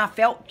gosh. And I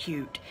felt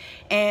cute.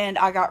 And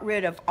I got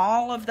rid of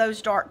all of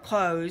those dark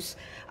clothes.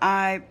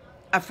 A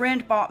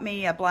friend bought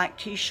me a black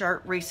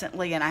t-shirt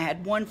recently, and I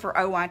had one for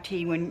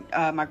OIT when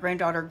my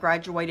granddaughter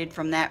graduated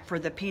from that for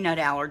the peanut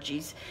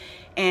allergies.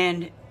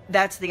 And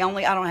that's the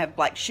only, I don't have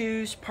black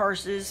shoes,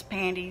 purses,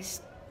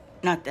 panties,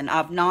 nothing.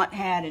 I've not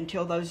had,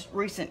 until those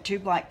recent 2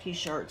 black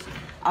t-shirts,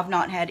 I've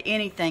not had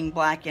anything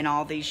black in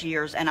all these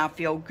years, and I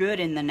feel good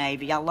in the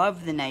navy. I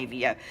love the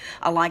navy.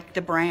 I like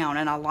the brown,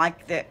 and I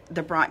like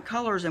the bright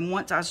colors. And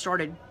once I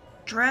started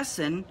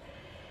dressing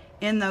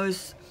in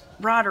those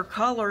brighter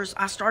colors,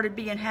 I started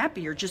being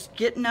happier. Just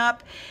getting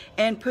up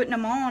and putting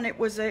them on, it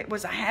was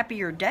a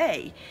happier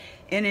day.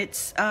 And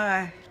it's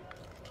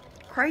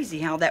crazy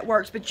how that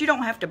works. But you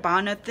don't have to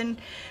buy nothing,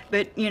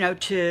 but you know,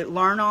 to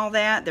learn all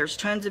that, there's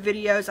tons of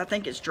videos. I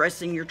think it's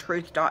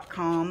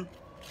dressingyourtruth.com.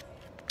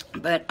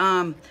 But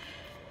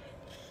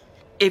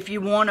if you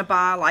want to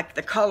buy like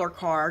the color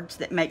cards,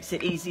 that makes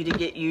it easy to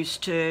get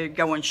used to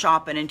going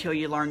shopping until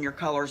you learn your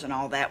colors and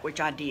all that,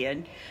 which I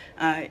did.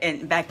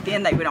 And back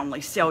then they would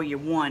only sell you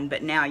 1,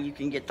 but now you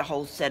can get the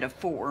whole set of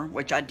 4,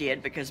 which I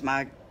did because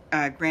my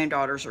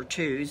granddaughters are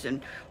 2s,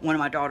 and one of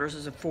my daughters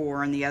is a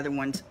 4, and the other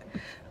one's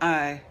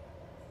a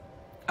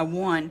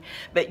 1.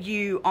 But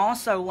you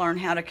also learn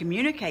how to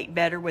communicate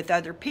better with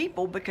other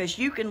people, because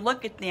you can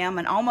look at them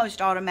and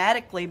almost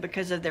automatically,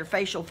 because of their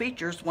facial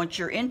features, once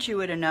you're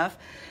into it enough,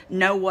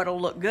 know what'll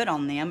look good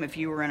on them if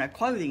you were in a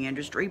clothing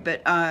industry.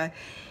 But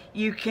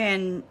you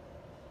can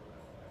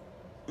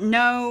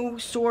know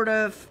sort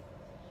of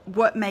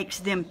what makes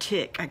them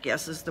tick, I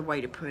guess is the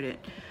way to put it.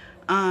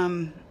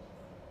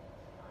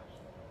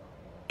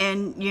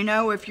 And, you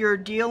know, if you're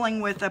dealing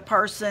with a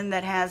person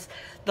that has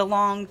the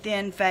long,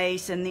 thin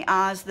face and the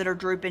eyes that are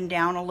drooping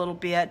down a little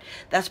bit,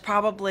 that's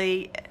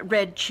probably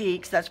red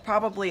cheeks, that's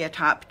probably a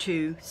type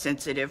 2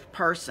 sensitive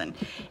person.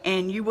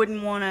 And you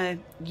wouldn't want to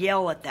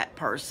yell at that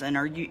person,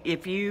 or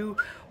if you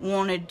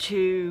wanted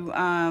to,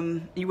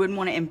 you wouldn't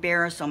want to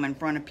embarrass them in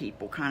front of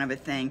people, kind of a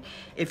thing.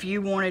 If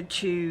you wanted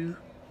to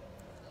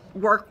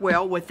work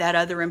well with that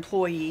other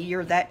employee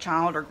or that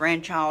child or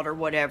grandchild or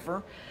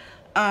whatever,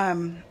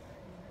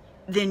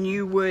 then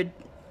you would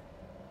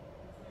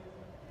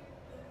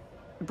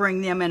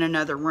bring them in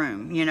another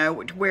room, you know,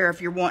 where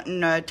if you're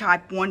wanting a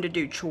type 1 to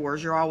do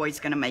chores, you're always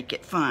going to make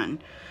it fun.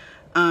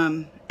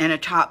 And a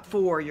type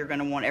 4, you're going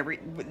to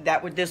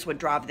want this would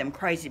drive them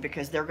crazy,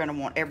 because they're going to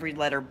want every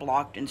letter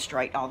blocked and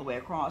straight all the way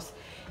across.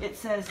 It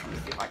says, let me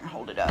see if I can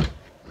hold it up.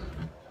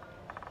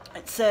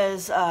 It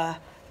says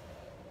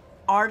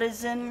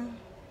artisan,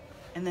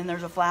 and then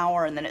there's a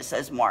flower, and then it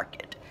says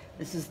market.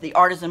 This is the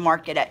artisan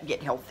market at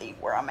Get Healthy,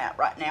 where I'm at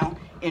right now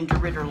in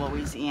DeRidder,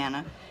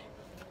 Louisiana.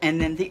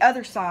 And then the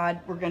other side,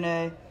 we're going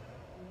to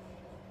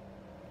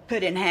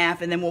put in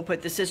half, and then we'll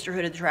put the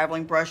Sisterhood of the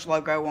Traveling Brush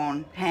logo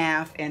on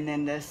half, and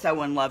then the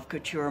Sew and Love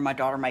Couture. My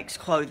daughter makes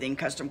clothing,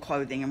 custom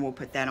clothing, and we'll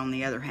put that on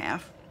the other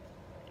half.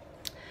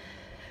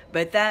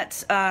 But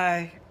that's,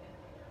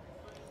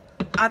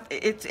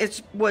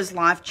 it was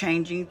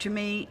life-changing to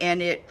me, and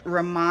it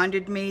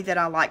reminded me that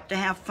I like to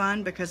have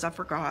fun, because I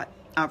forgot.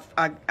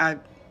 I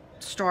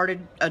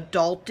started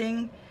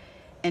adulting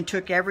and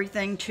took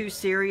everything too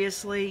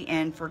seriously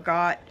and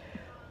forgot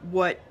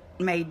what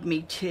made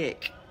me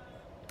tick.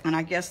 And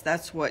I guess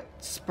that's what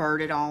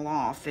spurred it all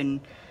off.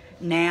 And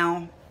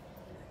now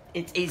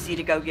it's easy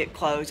to go get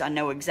clothes. I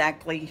know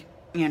exactly,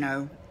 you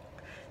know,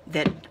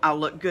 that I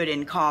look good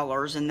in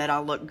collars, and that I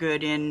look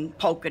good in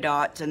polka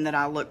dots, and that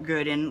I look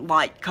good in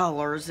light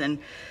colors, and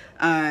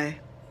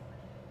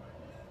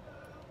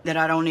that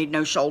I don't need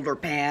no shoulder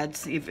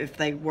pads if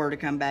they were to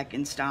come back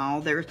in style.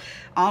 There's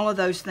all of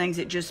those things.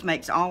 It just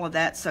makes all of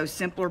that so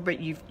simpler. But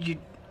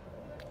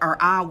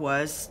I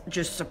was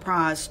just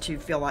surprised to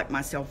feel like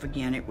myself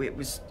again. It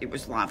was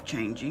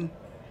life-changing.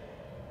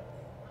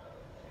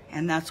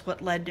 And that's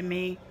what led to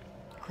me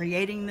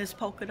creating this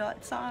polka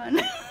dot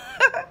sign.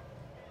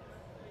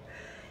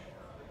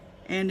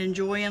 And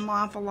enjoying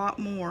life a lot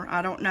more.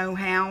 I don't know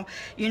how,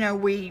 you know,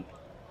 we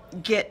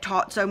get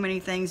taught so many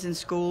things in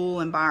school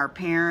and by our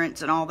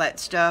parents and all that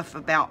stuff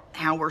about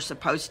how we're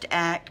supposed to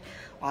act.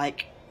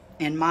 Like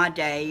in my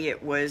day,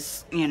 it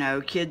was, you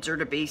know, kids are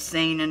to be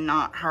seen and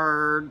not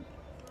heard,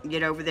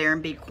 get over there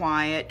and be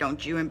quiet.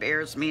 Don't you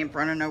embarrass me in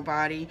front of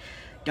nobody.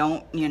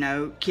 Don't, you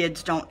know,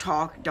 kids don't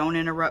talk. Don't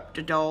interrupt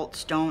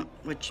adults. Don't,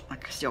 which I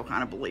still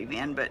kind of believe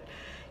in, but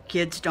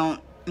kids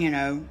don't, you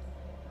know,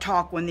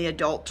 talk when the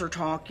adults are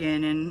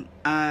talking,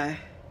 and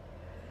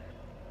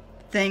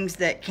things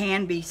that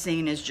can be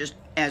seen as just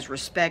as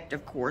respect,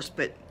 of course,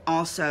 but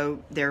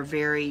also they're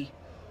very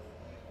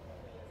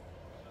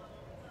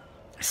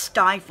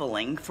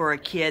stifling for a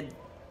kid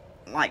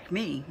like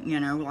me, you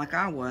know, like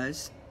I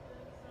was.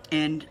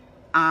 And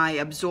I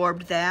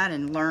absorbed that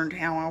and learned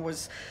how I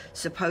was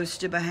supposed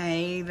to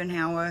behave and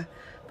how a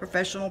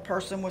professional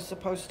person was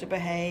supposed to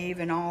behave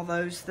and all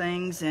those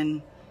things.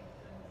 And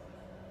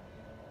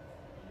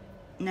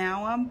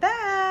now I'm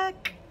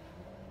back.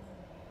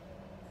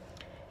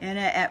 And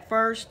at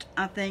first,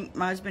 I think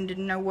my husband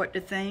didn't know what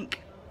to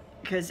think,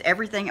 because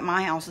everything at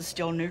my house is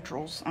still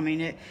neutrals. I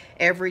mean,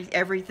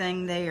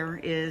 everything there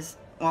is,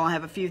 well, I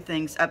have a few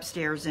things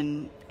upstairs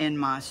in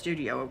my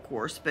studio, of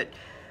course, but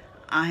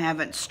I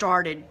haven't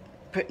started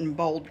putting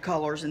bold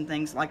colors and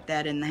things like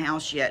that in the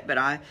house yet. But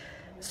I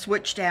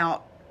switched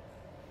out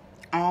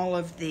all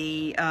of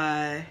the,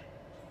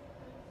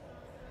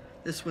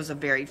 this was a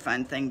very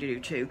fun thing to do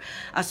too.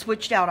 I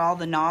switched out all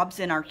the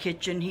knobs in our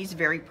kitchen. He's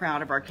very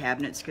proud of our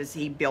cabinets because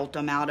he built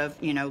them out of,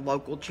 you know,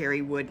 local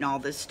cherry wood and all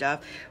this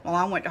stuff. Well,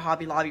 I went to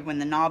Hobby Lobby when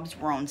the knobs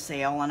were on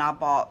sale, and I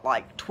bought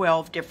like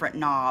 12 different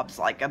knobs,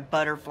 like a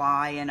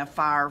butterfly and a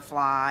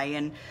firefly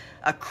and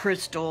a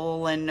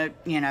crystal and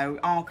you know,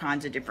 all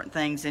kinds of different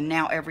things. And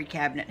now every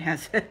cabinet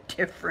has a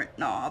different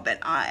knob, and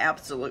I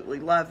absolutely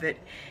love it.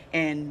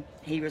 And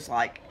he was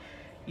like,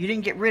 "You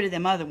didn't get rid of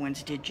them other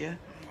ones, did you?"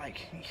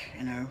 Like,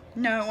 you know,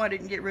 no, I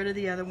didn't get rid of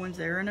the other ones.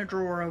 They're in a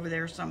drawer over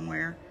there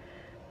somewhere.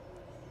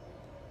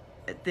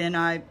 But then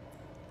I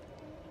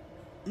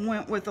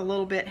went with a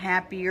little bit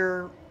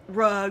happier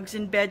rugs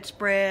and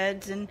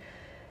bedspreads and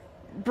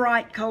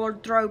bright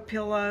colored throw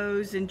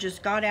pillows, and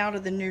just got out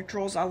of the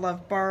neutrals. I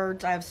love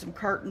birds. I have some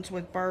curtains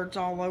with birds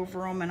all over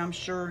them, and I'm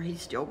sure he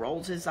still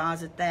rolls his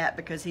eyes at that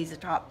because he's a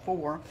top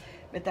 4,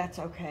 but that's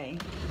okay.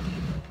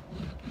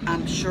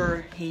 I'm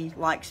sure he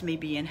likes me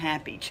being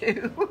happy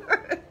too.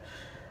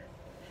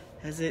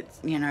 Because it's,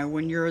 you know,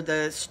 when you're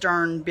the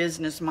stern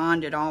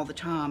business-minded all the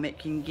time, it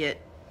can get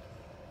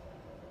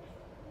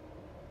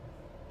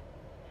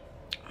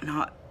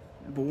not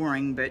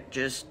boring, but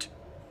just,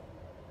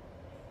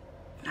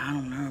 I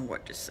don't know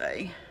what to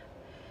say.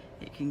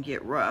 It can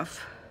get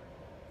rough.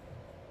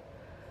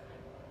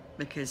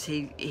 Because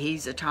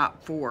he's a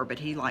top 4, but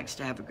he likes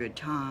to have a good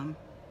time.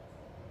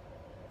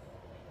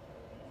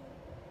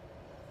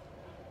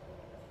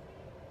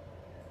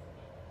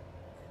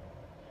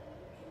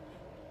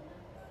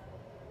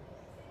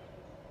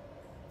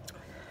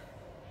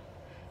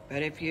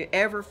 But if you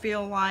ever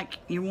feel like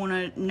you want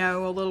to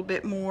know a little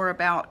bit more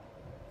about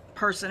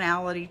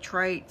personality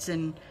traits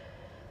and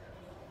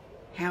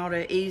how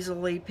to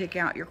easily pick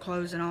out your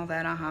clothes and all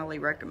that, I highly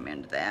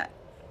recommend that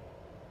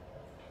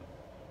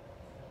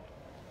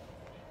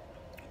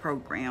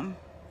program.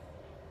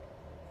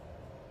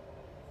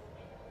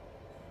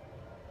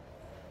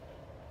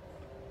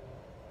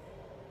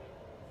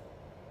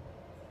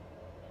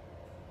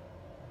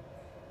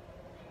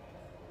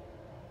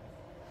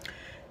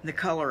 The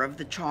color of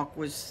the chalk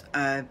was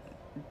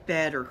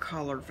better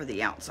colored for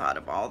the outside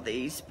of all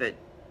these, but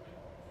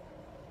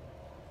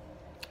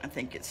I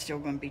think it's still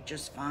going to be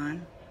just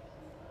fine.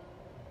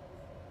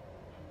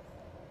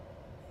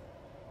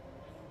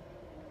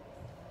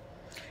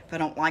 If I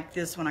don't like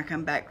this when I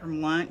come back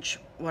from lunch,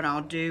 what I'll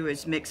do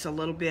is mix a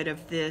little bit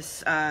of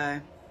this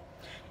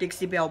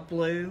Dixie Belle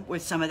blue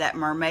with some of that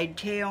mermaid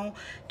tail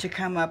to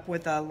come up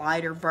with a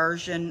lighter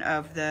version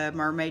of the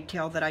mermaid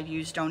tail that I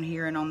used on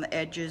here and on the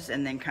edges,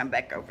 and then come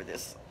back over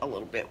this a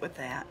little bit with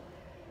that.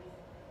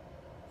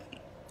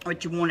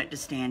 But you want it to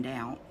stand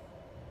out.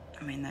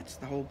 I mean, that's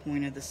the whole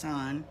point of the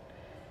sign.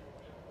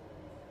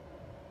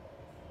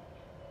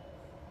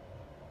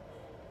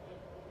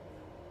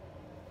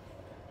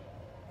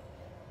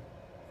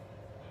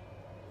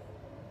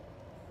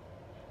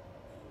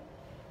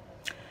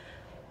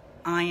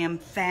 I am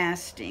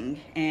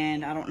fasting,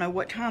 and I don't know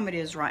what time it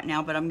is right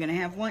now, but I'm going to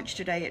have lunch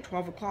today at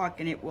 12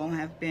 o'clock, and it will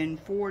have been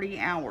 40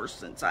 hours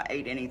since I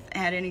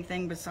had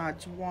anything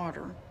besides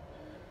water.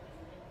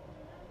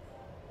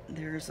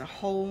 There's a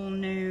whole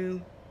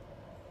new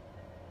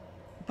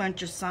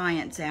bunch of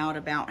science out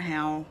about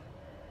how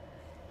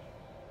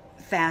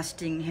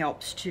fasting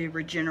helps to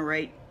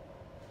regenerate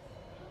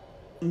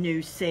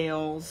new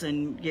cells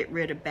and get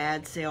rid of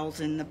bad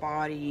cells in the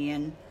body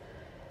and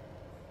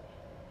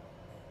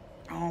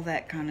all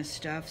that kind of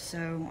stuff.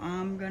 So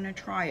I'm gonna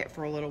try it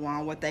for a little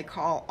while, what they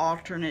call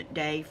alternate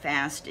day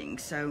fasting.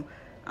 So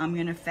I'm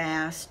gonna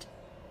fast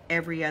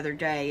every other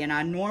day, and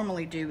I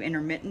normally do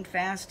intermittent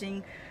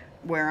fasting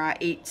where I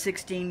eat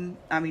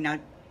I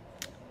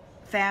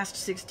fast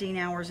 16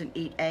 hours and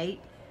eat 8,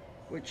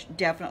 which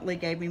definitely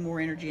gave me more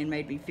energy and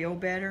made me feel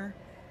better.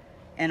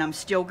 And I'm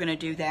still gonna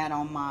do that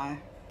on my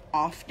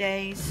off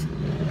days,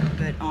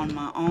 but on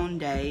my on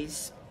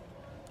days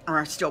or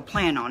I still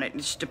plan on it. It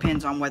just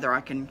depends on whether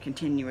I can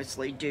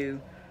continuously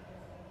do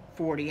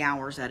 40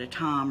 hours at a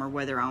time, or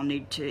whether I'll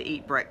need to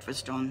eat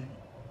breakfast on,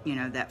 you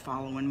know, that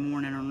following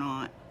morning or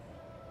not.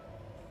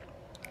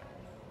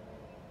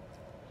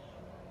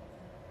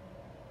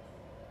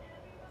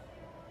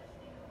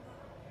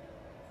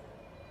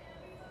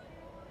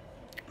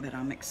 But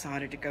I'm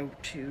excited to go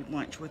to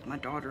lunch with my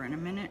daughter in a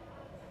minute.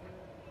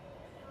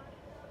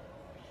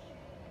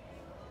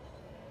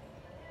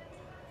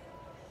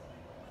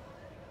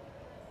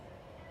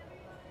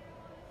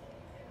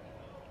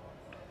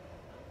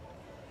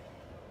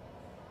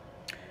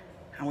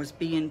 I was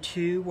being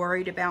too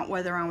worried about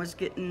whether I was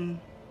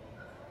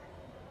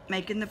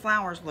making the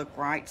flowers look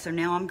right, so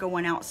now I'm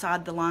going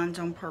outside the lines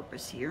on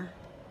purpose here.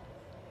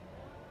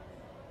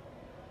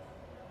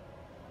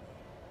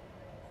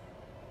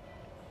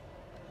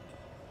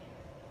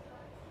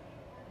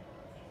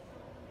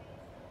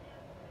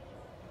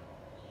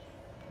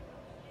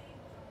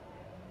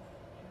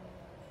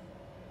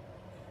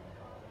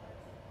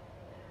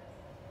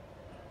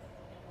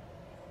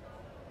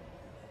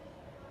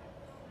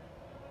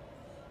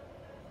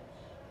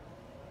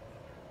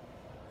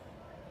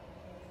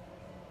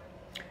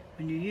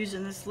 When you're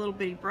using this little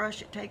bitty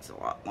brush, it takes a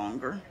lot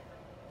longer.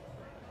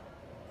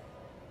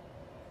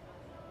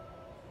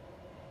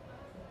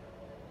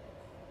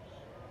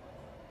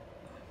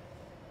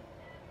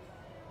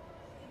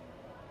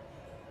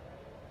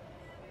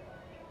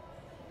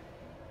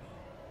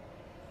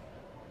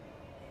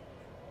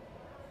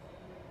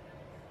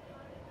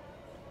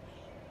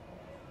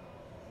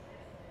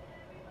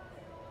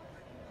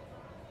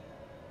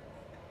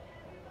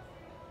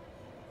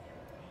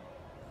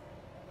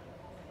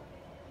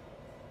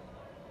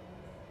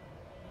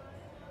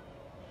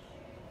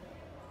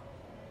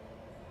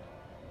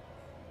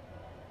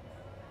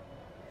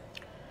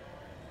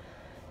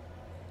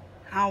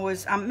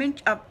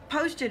 I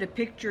posted a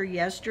picture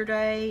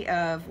yesterday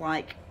of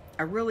like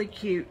a really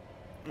cute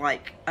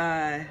like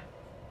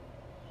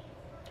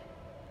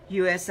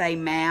USA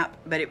map,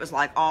 but it was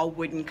like all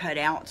wooden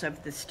cutouts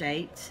of the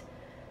states,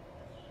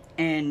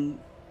 and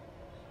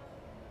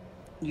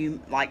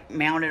you like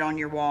mount it on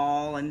your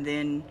wall, and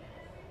then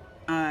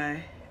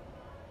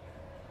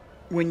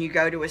when you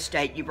go to a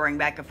state, you bring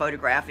back a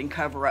photograph and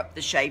cover up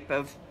the shape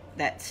of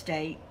that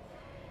state.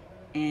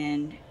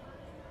 And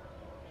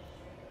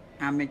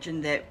I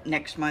mentioned that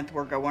next month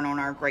we're going on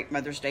our Great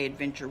Mother's Day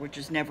adventure, which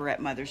is never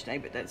at Mother's Day,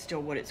 but that's still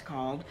what it's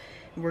called.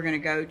 We're going to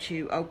go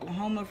to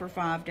Oklahoma for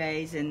 5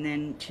 days, and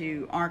then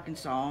to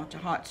Arkansas, to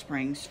Hot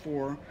Springs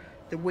for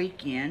the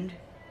weekend.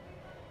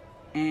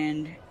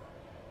 And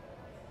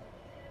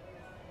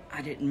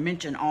I didn't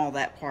mention all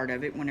that part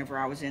of it whenever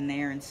I was in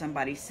there, and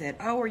somebody said,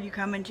 "Oh, are you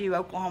coming to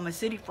Oklahoma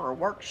City for a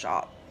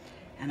workshop?"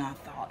 And I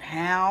thought,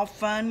 how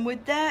fun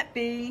would that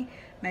be?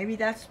 Maybe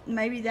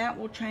that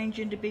will change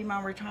into be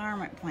my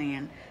retirement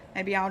plan.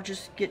 Maybe I'll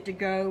just get to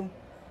go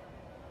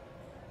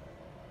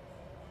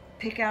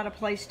pick out a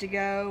place to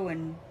go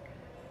and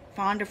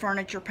find a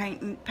furniture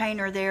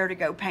painter there to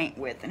go paint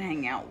with and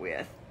hang out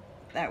with.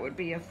 That would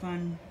be a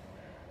fun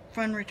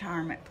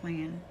retirement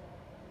plan.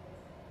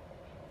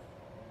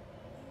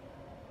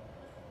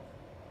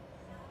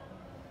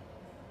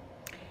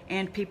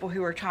 And people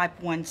who are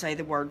type 1 say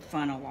the word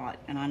fun a lot,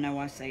 and I know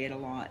I say it a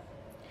lot.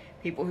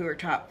 People who are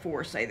type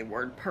 4 say the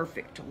word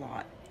perfect a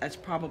lot. That's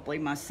probably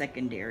my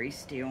secondary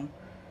still,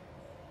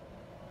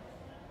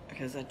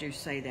 because I do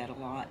say that a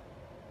lot.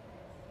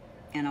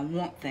 And I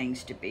want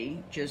things to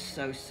be just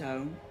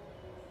so.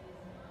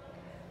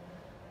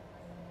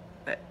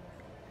 But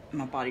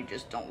my body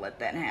just don't let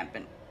that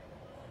happen.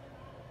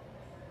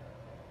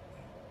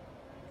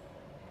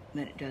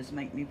 But it does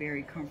make me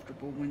very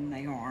comfortable when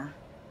they are.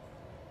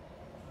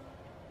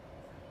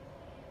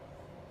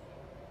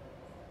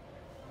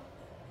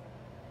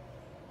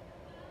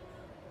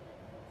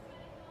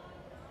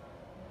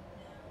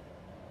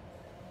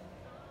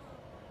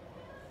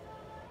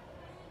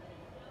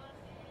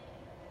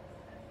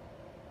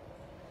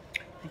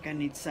 I think I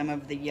need some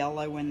of the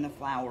yellow in the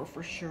flower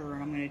for sure,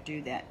 and I'm going to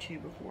do that too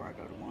before I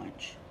go to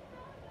lunch.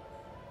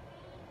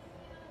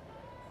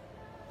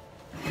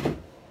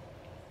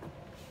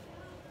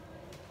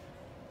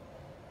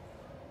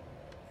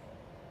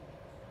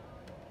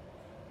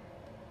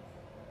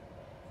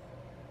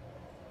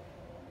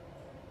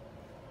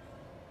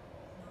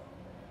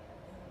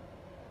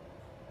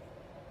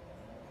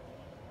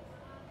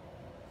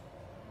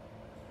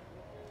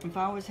 If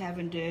I was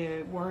having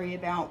to worry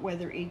about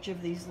whether each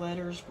of these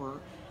letters were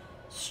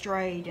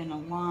straight and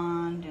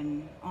aligned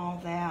and all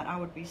that, I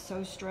would be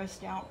so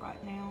stressed out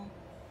right now.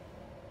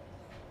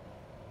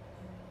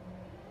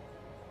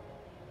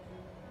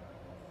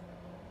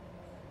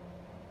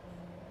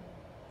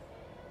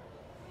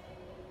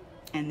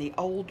 And the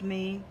old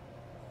me,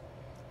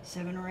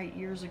 7 or 8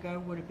 years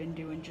ago, would have been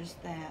doing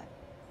just that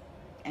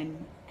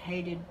and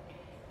hated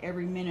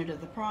every minute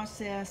of the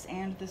process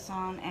and the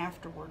sign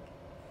afterward.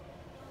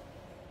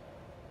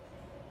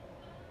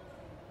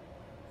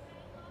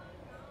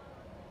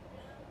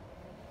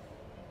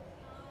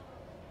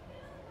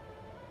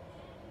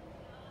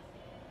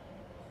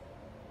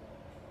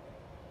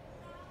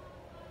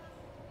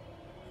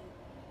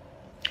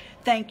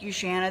 Thank you,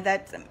 Shanna.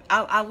 That's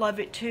I love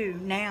it too.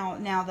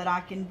 Now that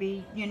I can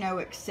be, you know,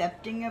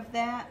 accepting of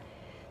that.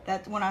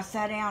 That's when I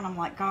sat down, I'm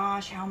like,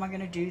 gosh, how am I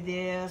going to do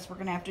this? We're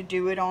going to have to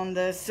do it on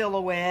the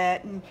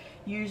silhouette and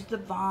use the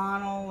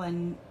vinyl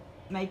and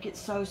make it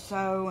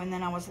so. And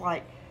then I was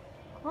like,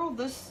 girl,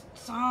 this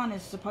sign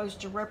is supposed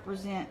to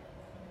represent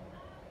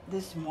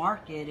this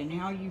market and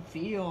how you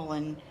feel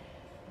and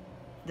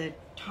the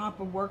type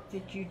of work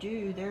that you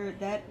do.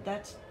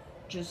 That's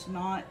just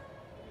not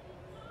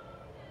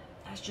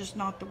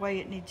the way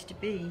it needs to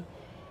be.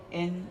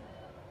 And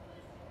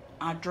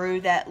I drew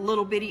that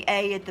little bitty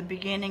A at the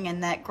beginning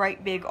and that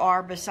great big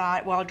R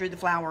beside. Well, I drew the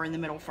flower in the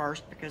middle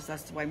first because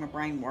that's the way my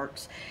brain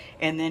works.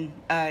 And then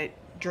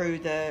drew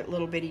the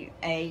little bitty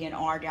A and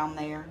R down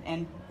there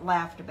and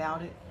laughed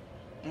about it.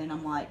 And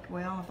I'm like,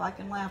 well, if I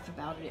can laugh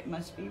about it, it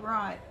must be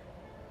right.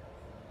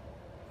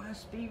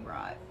 Must be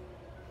right.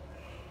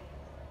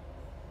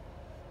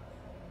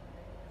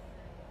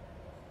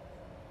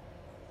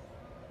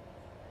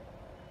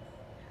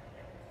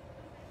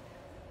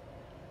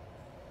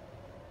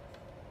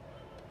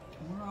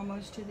 We're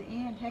almost to the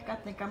end. Heck, I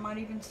think I might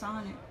even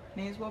sign it.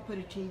 May as well put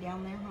a T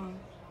down there, huh?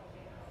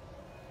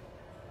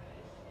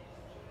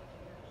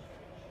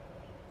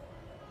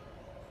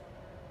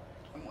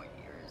 What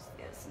year is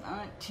this?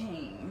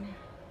 19.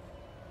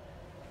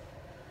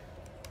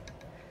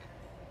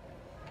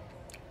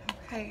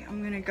 Okay,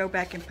 I'm going to go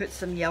back and put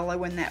some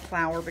yellow in that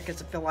flower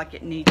because I feel like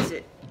it needs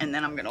it. And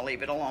then I'm going to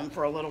leave it alone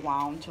for a little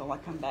while until I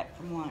come back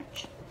from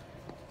lunch.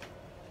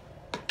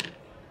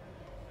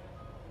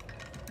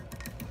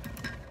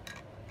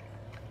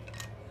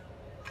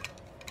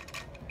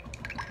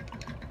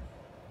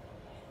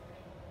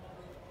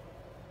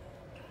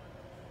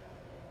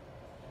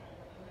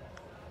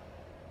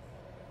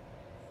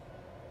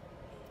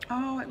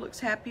 Oh, it looks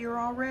happier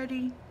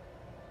already.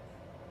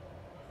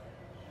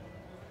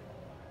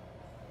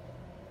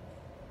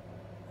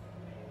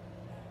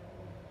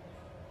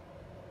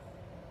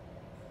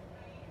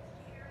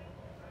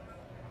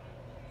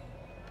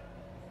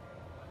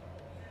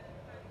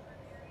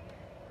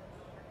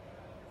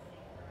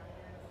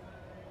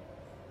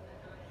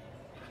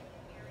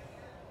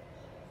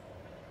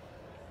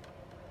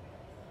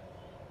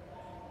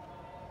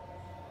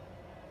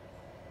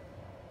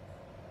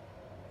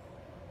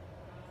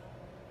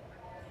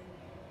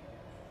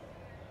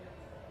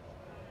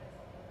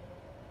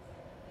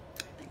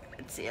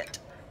 That's it.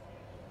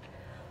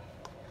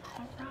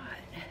 All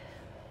right.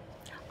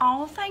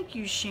 Oh, thank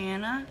you,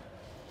 Shanna.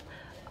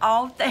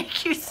 Oh,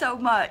 thank you so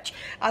much.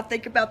 I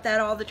think about that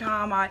all the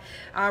time.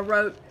 I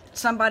wrote,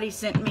 somebody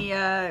sent me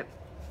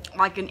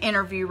like an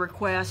interview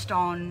request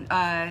on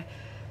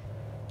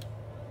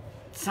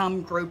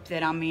some group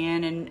that I'm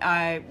in, and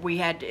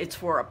it's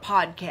for a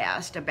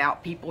podcast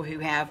about people who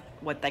have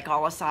what they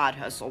call a side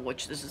hustle,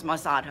 which this is my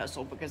side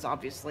hustle because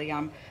obviously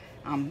I'm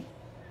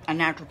a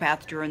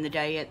naturopath during the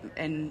day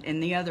in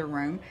the other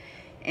room.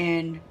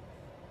 And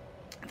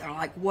they're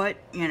like, what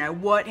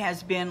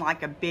has been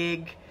like a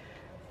big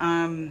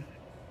thing?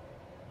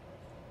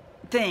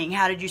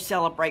 How did you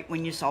celebrate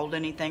when you sold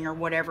anything or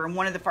whatever? And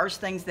one of the first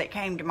things that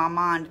came to my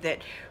mind that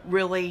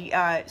really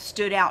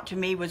stood out to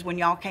me was when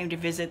y'all came to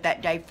visit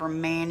that day from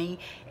Manny,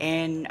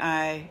 and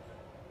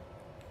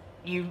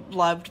you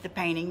loved the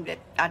painting that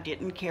I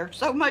didn't care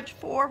so much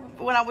for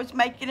when I was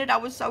making it. I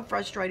was so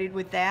frustrated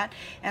with that.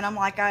 And I'm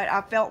like,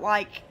 I felt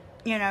like,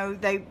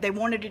 they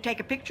wanted to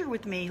take a picture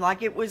with me.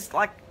 Like it was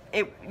like,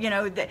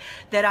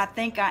 that I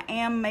think I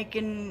am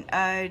making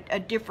a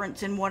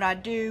difference in what I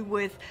do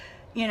with,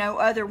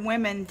 other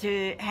women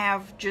to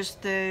have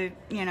just the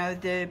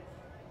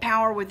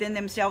power within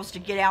themselves to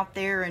get out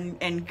there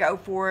and go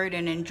for it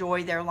and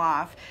enjoy their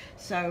life.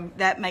 So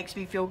that makes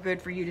me feel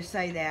good for you to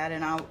say that,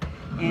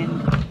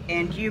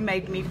 and you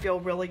made me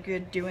feel really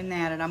good doing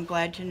that, and I'm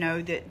glad to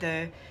know that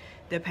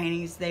the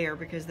painting's there,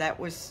 because that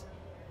was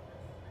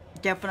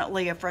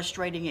definitely a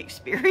frustrating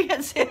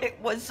experience. It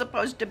was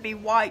supposed to be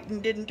white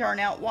and didn't turn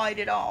out white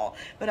at all,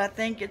 but I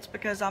think it's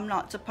because I'm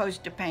not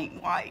supposed to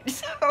paint white.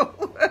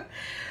 So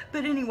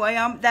but anyway,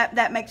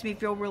 that makes me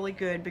feel really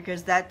good,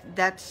 because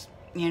that's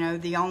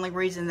the only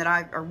reason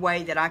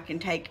way that I can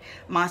take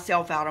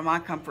myself out of my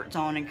comfort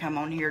zone and come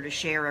on here to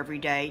share every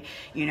day,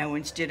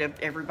 instead of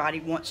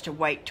everybody wants to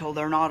wait till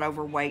they're not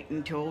overweight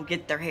until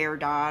get their hair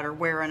dyed or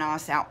wear a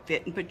nice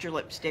outfit and put your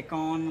lipstick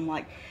on. I'm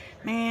like,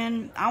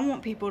 man, I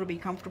want people to be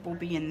comfortable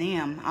being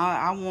them.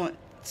 I want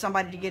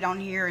somebody to get on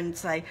here and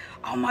say,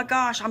 oh my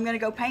gosh, I'm gonna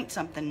go paint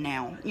something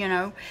now,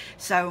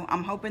 so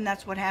I'm hoping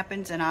that's what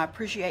happens. And I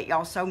appreciate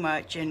y'all so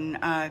much, and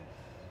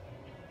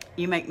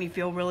you make me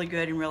feel really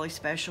good and really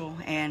special,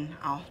 and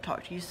I'll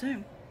talk to you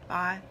soon.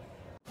 Bye.